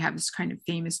moisture. And so we have this kind of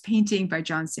famous painting by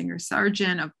John Singer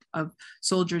Sargent of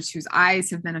soldiers whose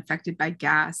eyes have been affected by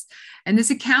gas. And this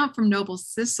account from Noble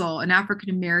Sissel, an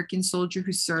African-American soldier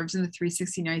who serves in the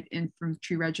 369th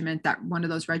Infantry Regiment, that one of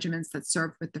those regiments that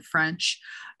served with the French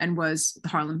and was the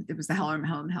Harlem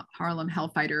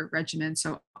Hellfighter Regiment,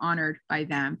 so honored by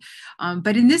them.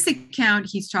 But in this account,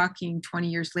 he's talking 20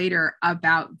 years later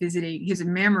about visiting, his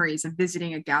memories of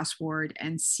visiting a gas ward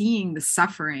and seeing the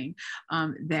suffering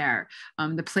there.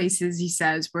 The places, he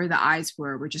says, where the eyes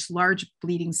were just large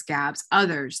bleeding scabs.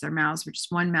 Others, their mouths were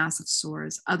just one mass of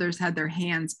sores. Others had their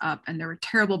hands up and there were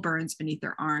terrible burns beneath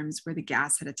their arms where the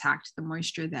gas had attacked the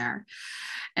moisture there.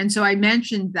 And so I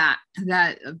mentioned that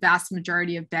a vast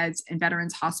majority of beds in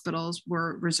veterans hospitals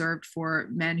were reserved for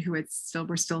men who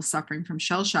were still suffering from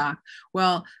shell shock.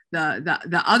 Well,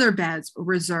 the other beds were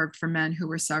reserved for men who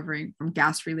were suffering from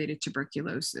gas-related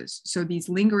tuberculosis. So these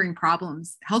lingering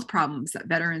problems, health problems that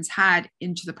veterans had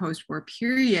into the post-war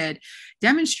period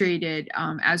demonstrated,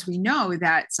 as we know,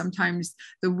 that sometimes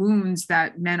the wounds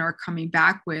that men are coming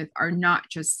back with are not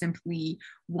just simply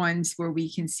ones where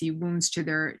we can see wounds to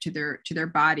their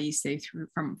bodies, say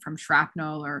from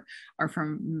shrapnel or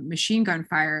from machine gun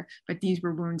fire, but these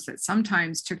were wounds that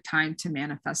sometimes took time to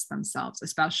manifest themselves,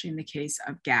 especially in the case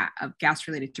of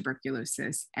gas-related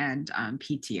tuberculosis and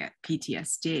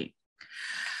PTSD.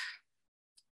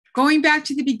 Going back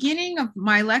to the beginning of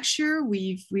my lecture,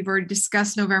 we've already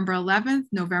discussed November 11th.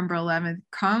 November 11th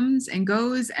comes and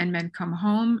goes, and men come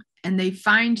home, and they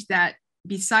find that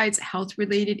besides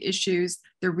health-related issues,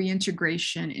 the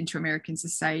reintegration into American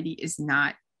society is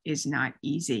not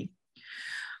easy.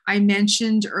 I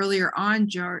mentioned earlier on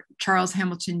Charles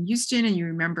Hamilton Houston, and you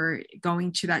remember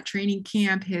going to that training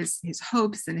camp, his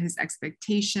hopes and his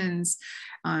expectations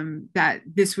that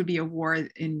this would be a war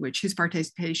in which his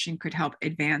participation could help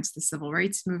advance the civil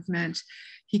rights movement.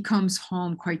 He comes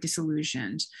home quite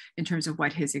disillusioned in terms of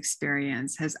what his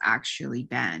experience has actually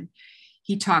been.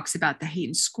 He talks about the hate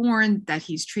and scorn that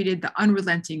he's treated, the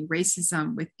unrelenting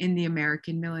racism within the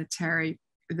American military,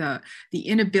 the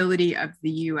inability of the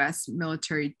U.S.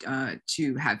 military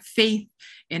to have faith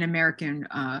in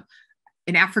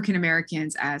African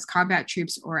Americans as combat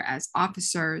troops or as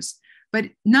officers.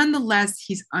 But nonetheless,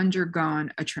 he's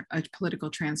undergone a political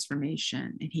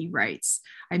transformation. And he writes,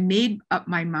 "I made up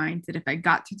my mind that if I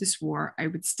got through this war, I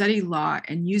would study law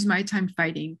and use my time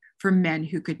fighting for men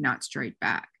who could not strike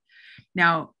back."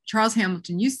 Now, Charles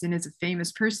Hamilton Houston is a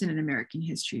famous person in American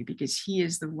history because he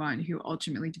is the one who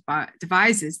ultimately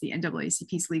devises the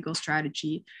NAACP's legal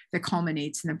strategy that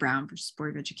culminates in the Brown versus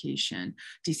Board of Education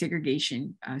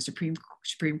desegregation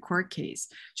Supreme Court case.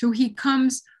 So he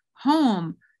comes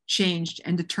home changed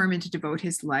and determined to devote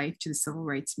his life to the civil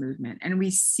rights movement. And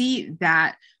we see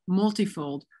that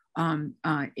multifold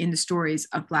in the stories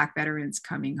of Black veterans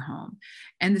coming home.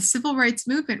 And the civil rights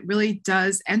movement really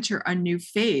does enter a new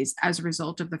phase as a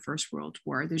result of the First World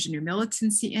War. There's a new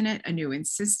militancy in it, a new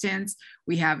insistence.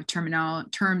 We have a term,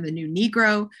 the new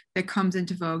Negro, that comes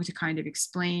into vogue to kind of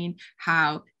explain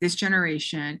how this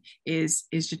generation is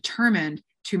determined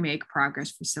to make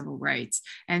progress for civil rights.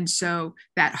 And so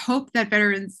that hope that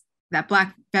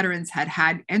Black veterans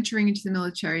had entering into the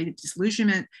military, the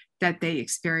disillusionment that they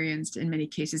experienced in many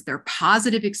cases, their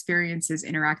positive experiences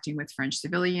interacting with French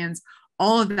civilians,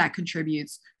 all of that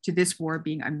contributes to this war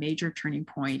being a major turning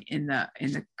point in the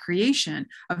creation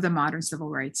of the modern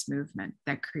civil rights movement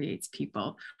that creates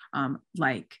people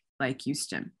like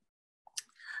Houston.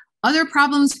 Other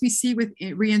problems we see with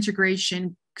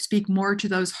reintegration speak more to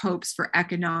those hopes for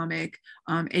economic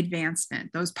advancement,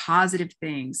 those positive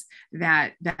things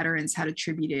that veterans had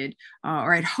attributed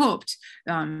or had hoped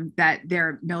that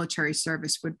their military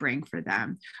service would bring for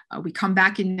them. We come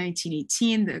back in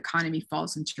 1918, the economy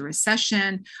falls into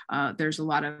recession. There's a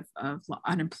lot of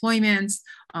unemployment,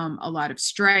 a lot of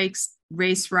strikes,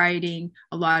 race rioting,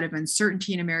 a lot of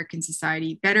uncertainty in American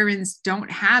society. Veterans don't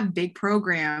have big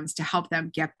programs to help them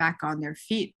get back on their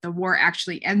feet. The war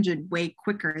actually ended way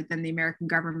quicker than the American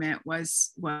government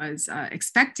was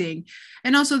expecting.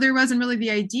 And also there wasn't really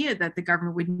the idea that the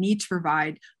government would need to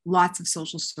provide lots of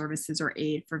social services or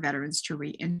aid for veterans to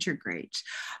reintegrate.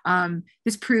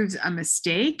 This proves a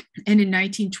mistake. And in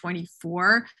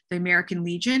 1924, the American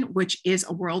Legion, which is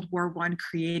a World War I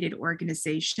created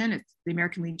organization, the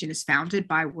American Legion is founded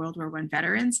by World War I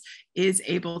veterans, is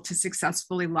able to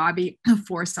successfully lobby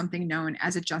for something known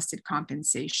as adjusted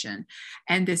compensation.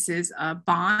 And this is a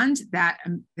bond that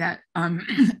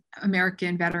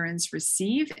American veterans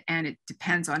receive, and it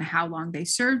depends on how long they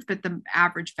served, but the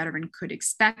average veteran could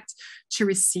expect to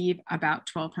receive about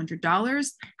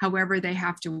 $1,200. However, they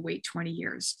have to wait 20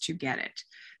 years to get it.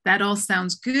 That all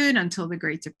sounds good until the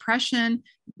Great Depression.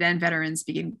 Then veterans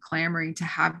begin clamoring to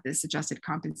have this adjusted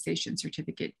compensation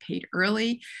certificate paid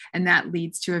early. And that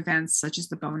leads to events such as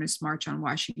the Bonus March on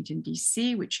Washington,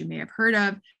 D.C., which you may have heard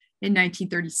of. In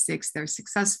 1936, they're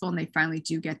successful and they finally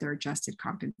do get their adjusted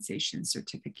compensation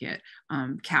certificate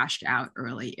cashed out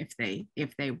early if they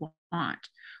want.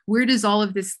 Where does all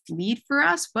of this lead for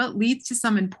us? Well, it leads to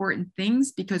some important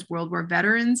things because World War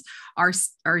veterans are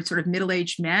sort of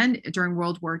middle-aged men during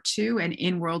World War II. And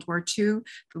in World War II,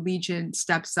 the Legion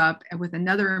steps up with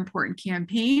another important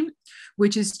campaign,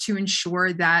 which is to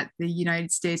ensure that the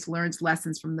United States learns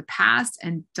lessons from the past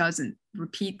and doesn't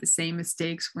repeat the same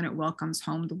mistakes when it welcomes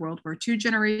home the World War II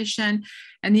generation.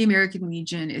 And the American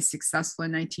Legion is successful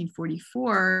in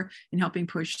 1944 in helping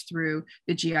push through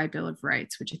the GI Bill of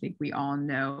Rights, which I think we all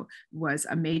know was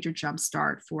a major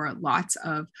jumpstart for lots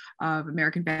of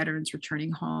American veterans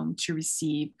returning home to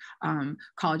receive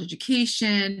college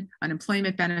education,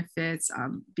 unemployment benefits,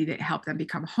 help them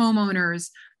become homeowners,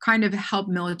 kind of help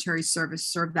military service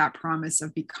serve that promise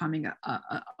of becoming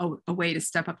a way to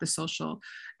step up the social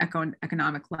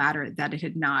economic ladder that it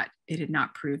had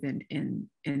not proven in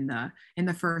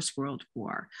the First World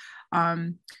War.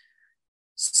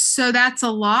 So that's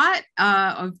a lot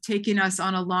of taking us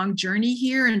on a long journey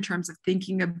here in terms of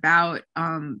thinking about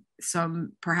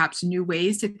some perhaps new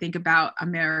ways to think about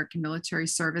American military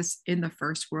service in the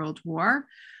First World War.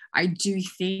 I do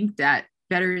think that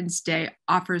Veterans Day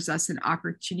offers us an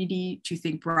opportunity to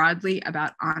think broadly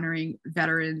about honoring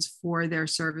veterans for their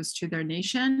service to their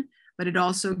nation, but it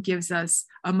also gives us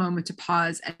a moment to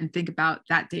pause and think about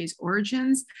that day's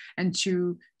origins and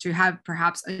to have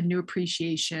perhaps a new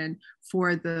appreciation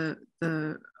for the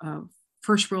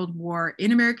First World War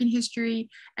in American history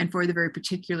and for the very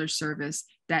particular service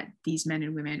that these men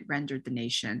and women rendered the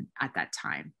nation at that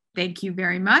time. Thank you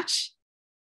very much.